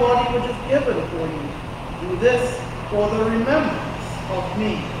my body which is given for you. Do this for the remembrance of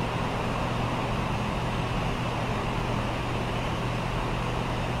me."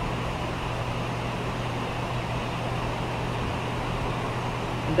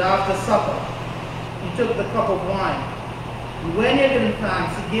 And after supper, he took the cup of wine, and when he had given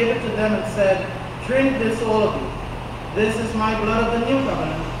thanks, he gave it to them and said, "Drink this, all of you. This is my blood of the new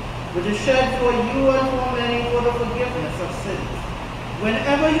covenant, which is shed for you and for many for the forgiveness of sins.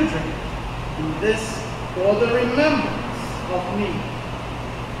 Whenever you drink it, do this for the remembrance of me."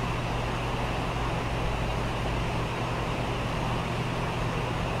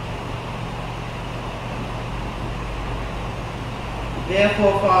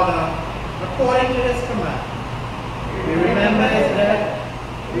 Therefore, Father, according to his command, we remember his death,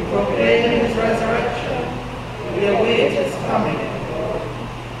 we proclaim his resurrection, we await his coming.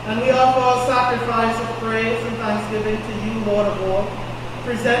 And we offer a sacrifice of praise and thanksgiving to you, Lord of all,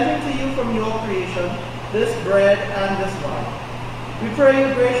 presenting to you from your creation this bread and this wine. We pray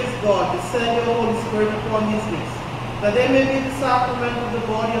you, gracious God, to send your Holy Spirit upon these gifts, that they may be the sacrament of the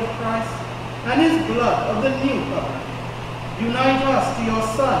body of Christ and his blood of the new covenant. Unite us to your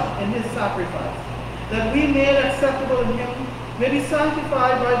Son in his sacrifice, that we, made acceptable in him, may be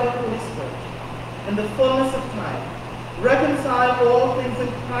sanctified by the Holy Spirit. In the fullness of time, reconcile all things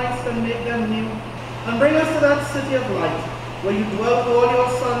in Christ and make them new, and bring us to that city of light, where you dwell with all your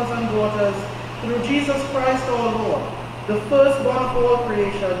sons and daughters, through Jesus Christ our Lord, the firstborn of all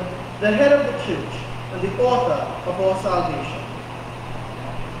creation, the head of the church, and the author of our salvation.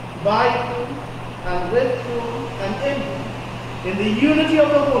 By whom, and with whom, and in whom, in the unity of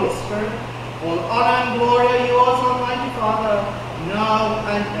the Holy Spirit, all honor and glory are yours, Almighty Father, now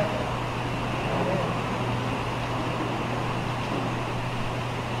and ever.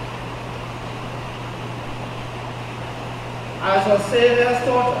 As our Savior has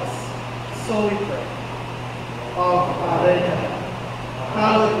taught us, so we pray. Our Father in heaven,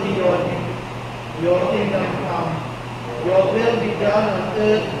 hallowed be your name. Your kingdom come, your will be done on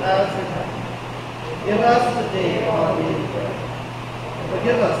earth as in heaven. Give us today our daily bread.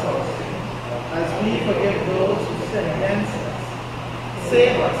 Forgive us our sins, as we forgive those who sin against us.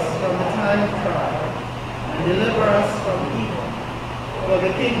 Save us from the time of trial, and deliver us from evil. For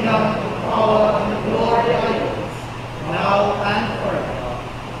the kingdom, the power, and the glory are yours, now and forever.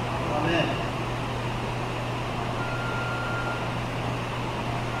 Amen.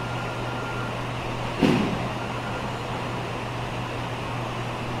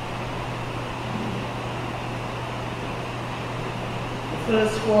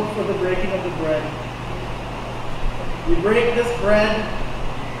 First fork for the breaking of the bread. We break this bread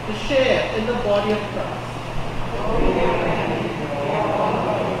to share in the body of Christ.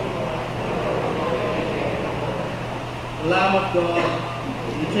 Lamb of God,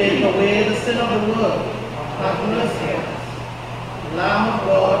 you take away the sin of the world. Have mercy on us. Lamb of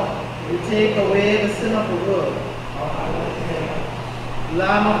God, you take away the sin of the world.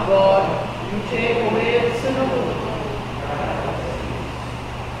 Lamb of God, you take away the sin of the world.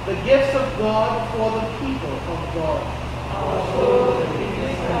 The gifts of God for the people of God. Our souls and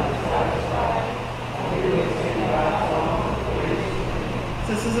weakness are satisfied, and we will sing our song of praise.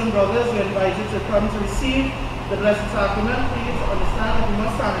 Sisters and brothers, we invite you to come to receive the Blessed Sacrament. Please understand that you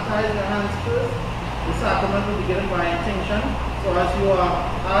must sanitize your hands first. The sacrament will be given by intinction. So as you are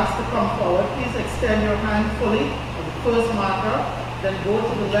asked to come forward, please extend your hand fully to the first marker, then go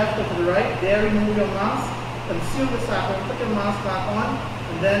to the left or to the right. There remove your mask, consume the sacrament, put your mask back on,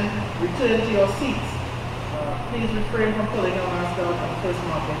 and then return to your seats. Please refrain from pulling your mask out on the first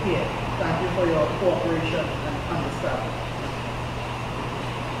marker here. Thank you for your cooperation and understanding.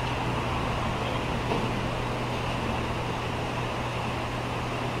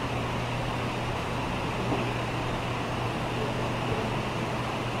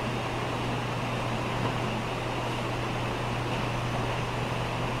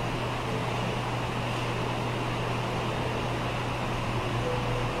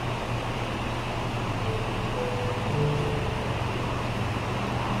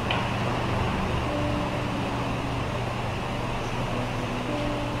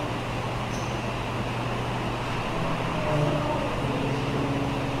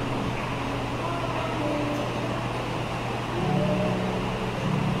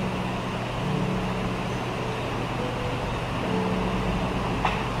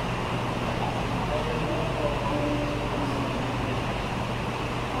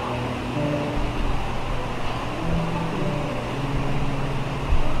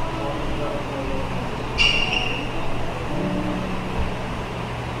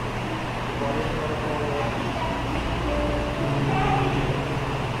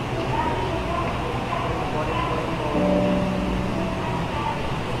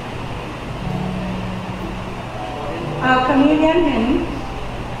 Our communion hymn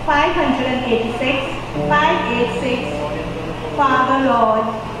 586, 586, Father Lord,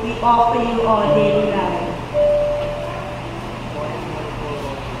 we offer you our daily life.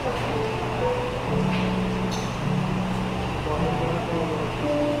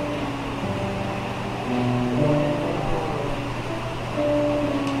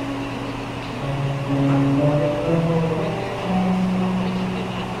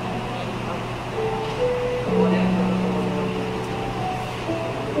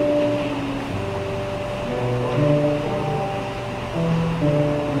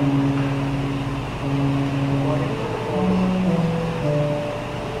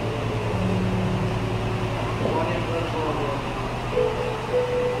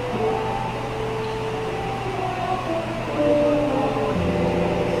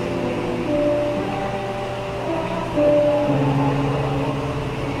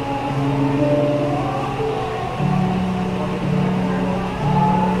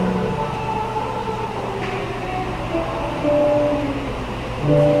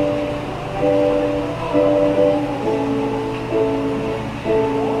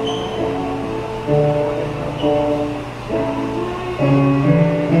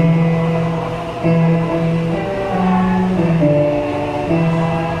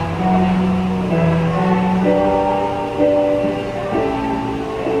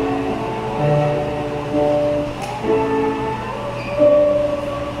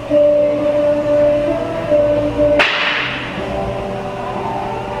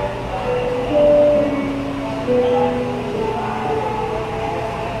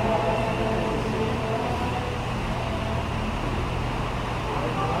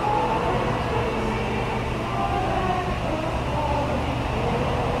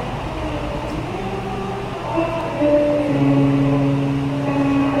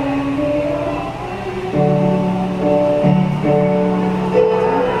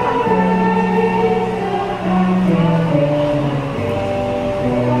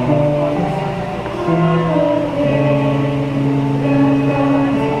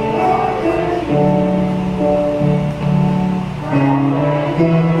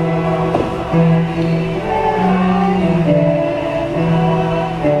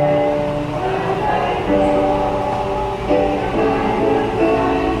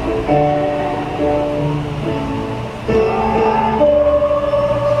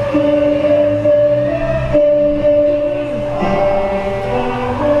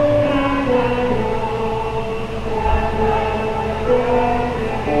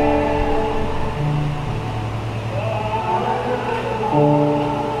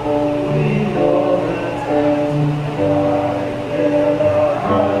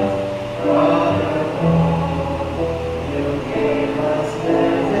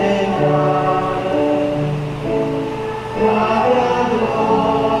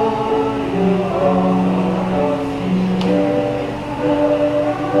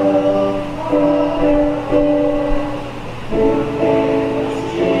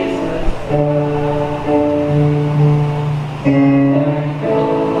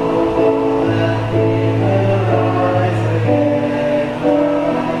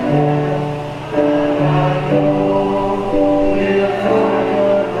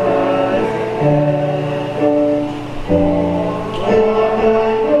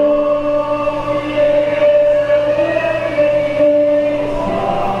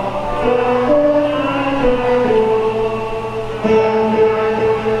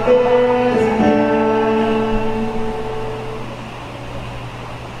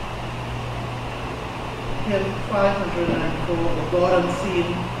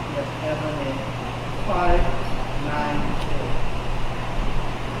 yet ever may. 594.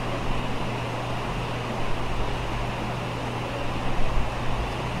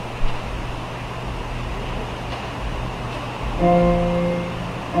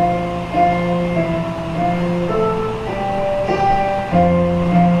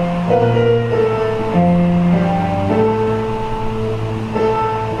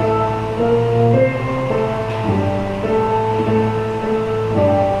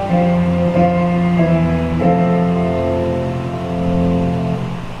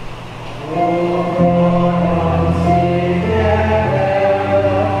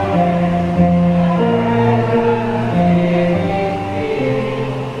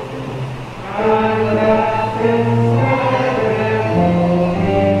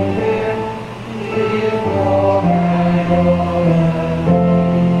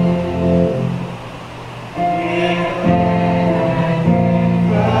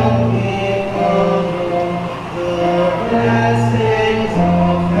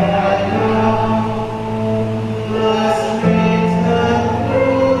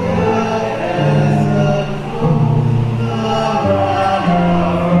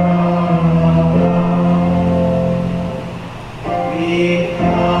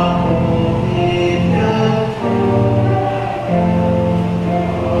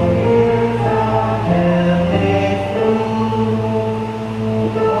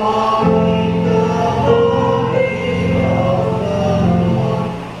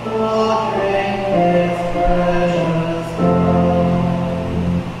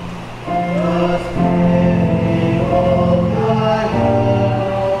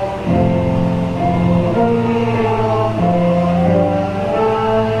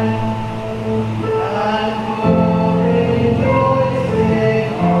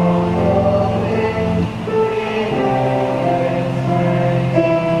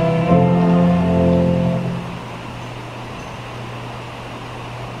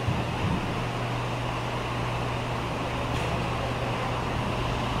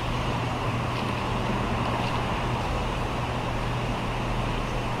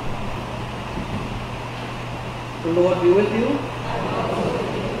 The Lord be with you.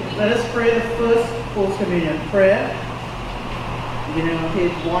 Let us pray the first post-communion prayer, beginning on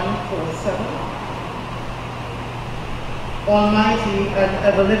page 147. Almighty and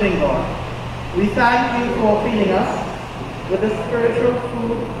ever-living God, we thank you for feeding us with the spiritual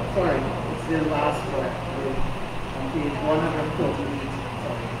food. Sorry, it's the last prayer on page 148.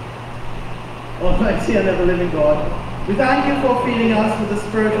 Sorry. Almighty and ever-living God, we thank you for feeding us with the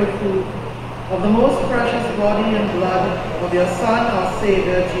spiritual food of the most precious body and blood of your Son, our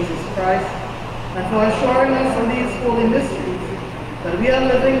Savior, Jesus Christ, and for assuring us in these holy mysteries that we are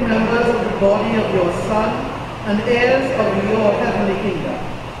living members of the body of your Son and heirs of your heavenly kingdom.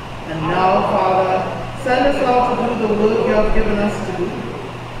 And now, Father, send us out to do the work you have given us to do,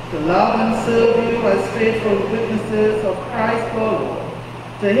 to love and serve you as faithful witnesses of Christ our Lord.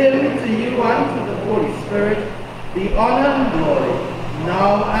 To him, to you, and to the Holy Spirit, be honor and glory,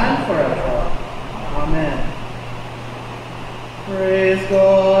 now and forever. Amen. Praise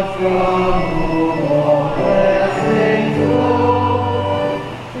God, from whom all blessings flow.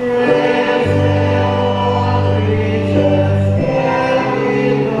 Praise him, all creatures here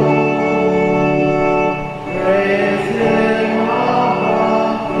below. Praise him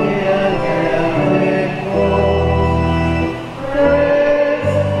above the angelic host.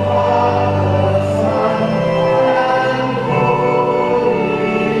 Praise Father, Son, and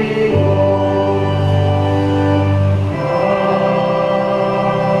Holy Ghost.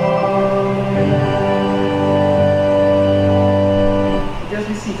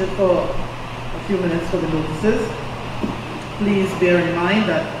 Seated for a few minutes for the notices. Please bear in mind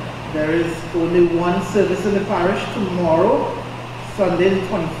that there is only one service in the parish tomorrow, Sunday the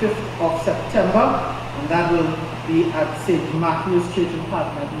 25th of September, and that will be at St. Matthew's Church in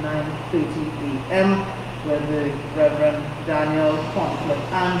Patton at 9:30 a.m. where the Reverend Daniel Pontiff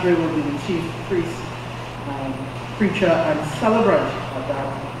Andre will be the chief priest, preacher and celebrant at that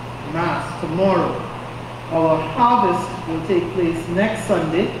Mass tomorrow. Our harvest will take place next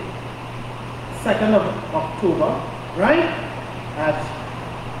Sunday, 2nd of October, right? At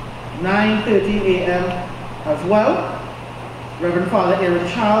 9:30 a.m. as well. Reverend Father Aaron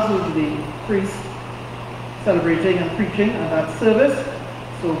Charles will be the priest celebrating and preaching at that service.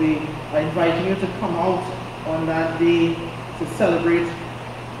 So we are inviting you to come out on that day to celebrate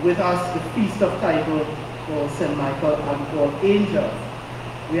with us the Feast of Title for St. Michael and all angels.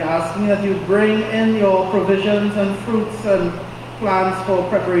 We are asking that you bring in your provisions and fruits and plants for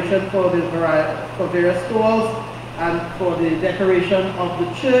preparation for the various stalls and for the decoration of the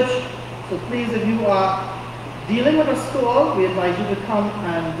church. So please, if you are dealing with a store, we invite you to come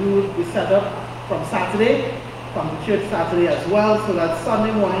and do the setup from Saturday, come to church Saturday as well, so that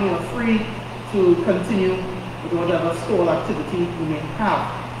Sunday morning you're free to continue with whatever store activity you may have.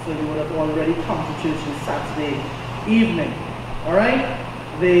 So you would have already come to church this Saturday evening. All right?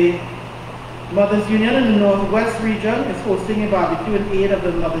 The Mothers Union in the Northwest region is hosting a barbecue in aid of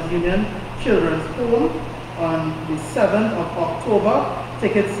the Mothers Union Children's Home on the 7th of October.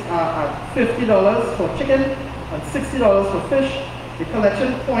 Tickets are at $50 for chicken and $60 for fish. The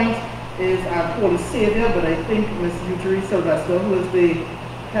collection point is at Holy Savior, but I think Ms. Eucharist Sylvester, who is the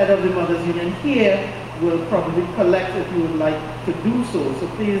head of the Mothers Union here, will probably collect if you would like to do so. So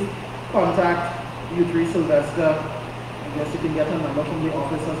please contact Eucharist Sylvester. I guess you can get a number from the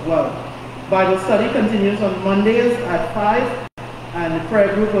office as well. Bible study continues on Mondays at 5, and the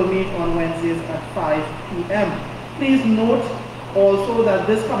prayer group will meet on Wednesdays at 5 p.m. Please note also that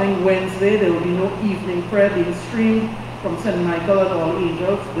this coming Wednesday there will be no evening prayer being streamed from St. Michael and All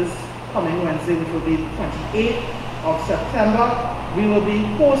Angels. This coming Wednesday, which will be the 28th of September, we will be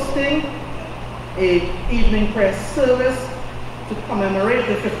hosting an evening prayer service to commemorate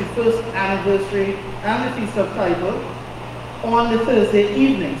the 51st anniversary and the Feast of Title on the Thursday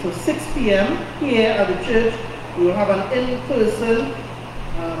evening. So 6 p.m. here at the church, we will have an in-person,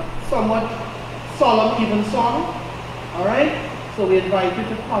 somewhat solemn evensong. All right? So we invite you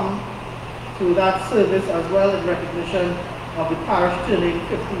to come to that service as well in recognition of the parish turning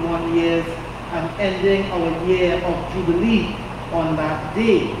 51 years and ending our year of Jubilee on that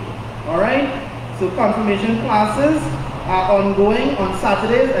day. All right? So confirmation classes are ongoing on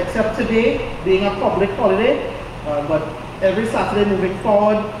Saturdays, except today being a public holiday, but every Saturday moving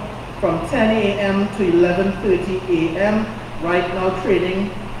forward from 10 a.m. to 11:30 a.m. Right now,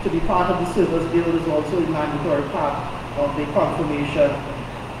 training to be part of the Service Guild is also a mandatory part of the confirmation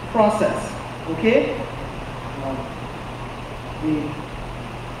process. Okay? The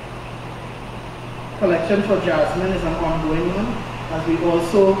collection for Jasmine is an ongoing one, as we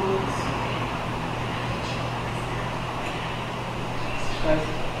also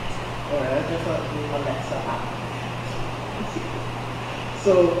just Alexa app.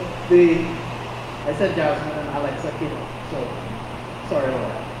 So I said Jasmine and Alexa came up, so sorry about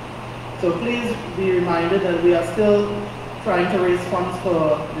that. So please be reminded that we are still trying to raise funds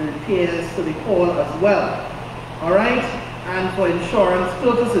for the repairs to the hall as well. All right? And for insurance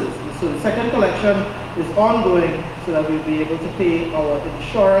purposes. So the second collection is ongoing so that we'll be able to pay our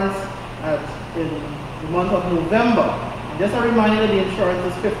insurance in the month of November. And just a reminder, the insurance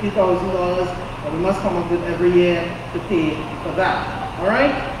is $50,000, and we must come up with every year to pay for that. All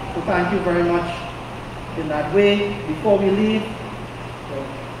right? So thank you very much in that way. Before we leave,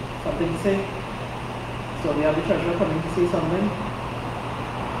 something to say? So we have the treasurer coming to say something.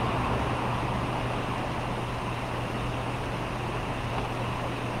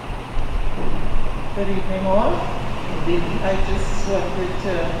 Good evening all. I just wanted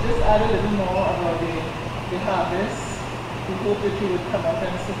to add a little more about the harvest. We hope that you would come out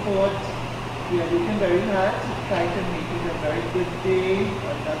and support. We are working very hard to try to make it a very good day,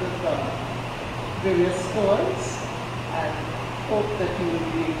 another various stores, and hope that you will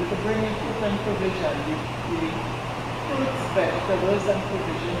be able to bring in food and provision. The fruits, vegetables, and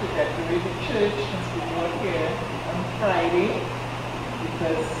provision to decorate the church since we are here on Friday,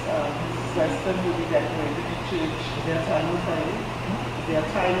 because Mrs. Weston will be decorating the church. Is there a time on Friday? Is there a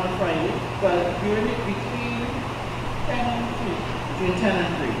time on Friday? Well, during it between 10 and 3. Between 10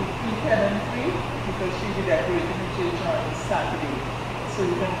 and 3. Between 10 and 3, because she'll be decorating the church on Saturday. So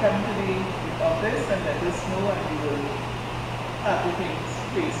you can come to the office and let us know, and we will have the things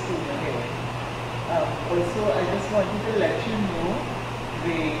placed over here. Also, I just wanted to let you know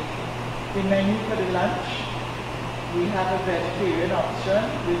the menu for the lunch. We have a vegetarian option,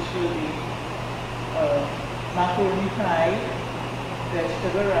 which will be macaroni pie,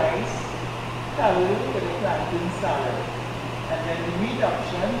 vegetable rice, carrot with a plantain salad. And then the meat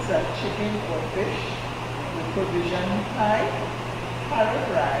options are chicken or fish with provision pie, carrot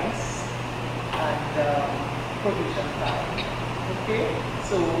rice, and provision pie. Okay,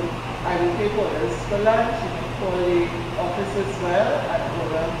 so I will take orders for lunch. You can call the office as well and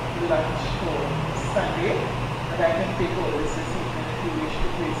order lunch for Sunday. And I can take orders this evening if you wish to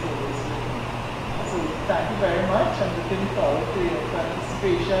place orders with me. So thank you very much. I'm looking forward to your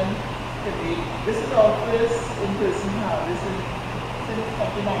participation today. This is our first in-person harvest since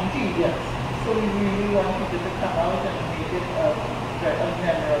 2019. Yes. So we really want people to come out and make it a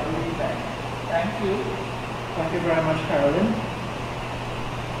memorable event. Thank you. Thank you very much, Carolyn.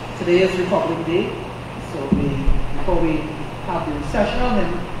 Today is Republic Day, so we before we have the recessional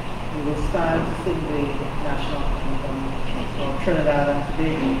hymn, we will stand to sing the national anthem of Trinidad and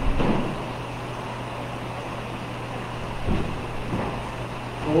Tobago.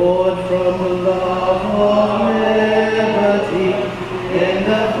 Born from the love of liberty, in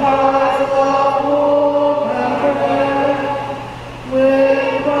the path of hope and prayer,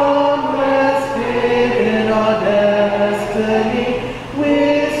 with boundless faith in our destiny, we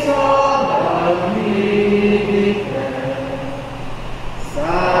solemnly declare.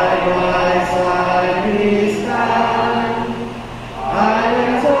 Side by side we stand,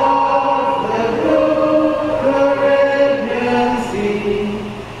 islands of the blue Caribbean Sea.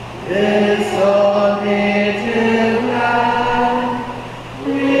 This our native land,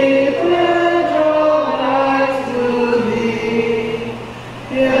 we pledge our lives to thee.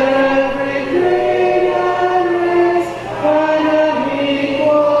 Here every creed and race find an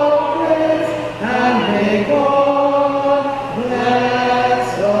equal place, and may God bless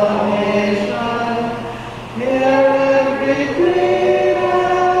our nation. Here every creed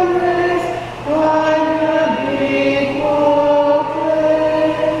and race find an equal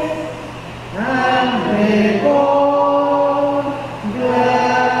place, and may God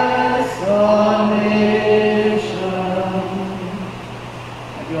bless our nation.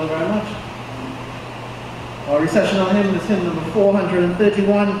 Thank you all very much. Our recessional hymn is hymn number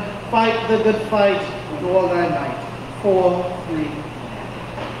 431, Fight the Good Fight with All Thy Might. 4-3.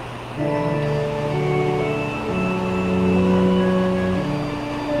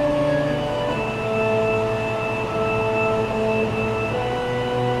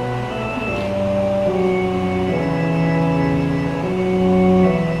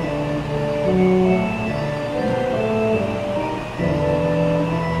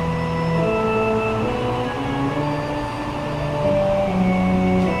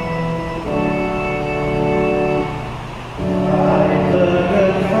 Fight the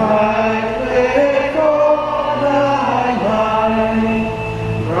good fight with all thy might.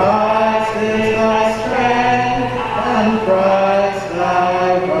 Christ is thy strength, and Christ thy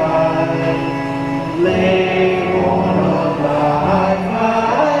right. Lay hold of life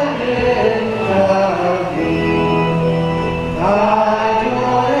and it shall be thy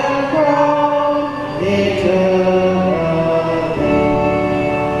joy and crown eternally.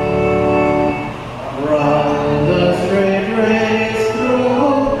 Run the straight race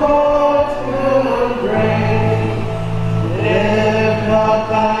through God's good grace. Lift up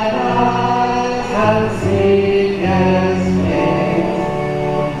thine eyes and seek His face.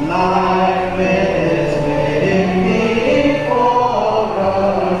 Life is waiting before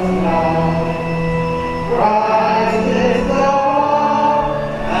us now. Christ is the path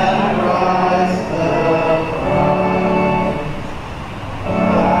and Christ the prize.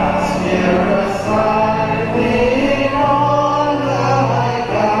 Cast your aside, lean on thy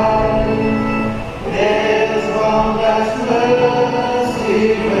guide. His boundless mercy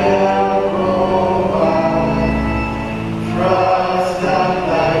will provide. Trust that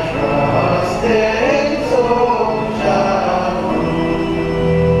thy trusting soul shall prove.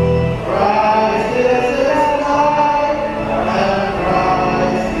 Christ is His life, and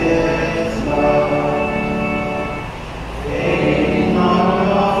Christ is love. Faint not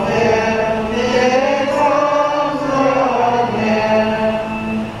nor fear, His arms are near.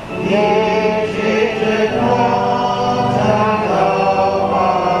 He changeth not, and thou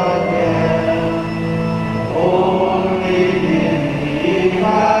art near. Only believe,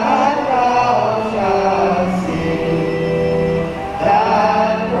 and thou shalt see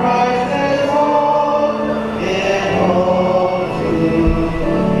that Christ is all in all to me.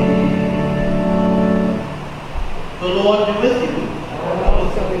 The Lord be with you.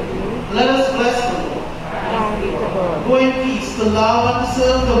 Also with you, Let us bless the Lord. thanks be to God. Go in peace to love and to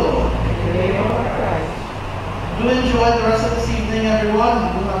serve the Lord. In the name of Christ. Do enjoy the rest of this evening, everyone.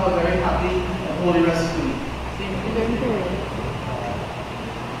 Do have a very happy and holy rest of the week. Same to them too.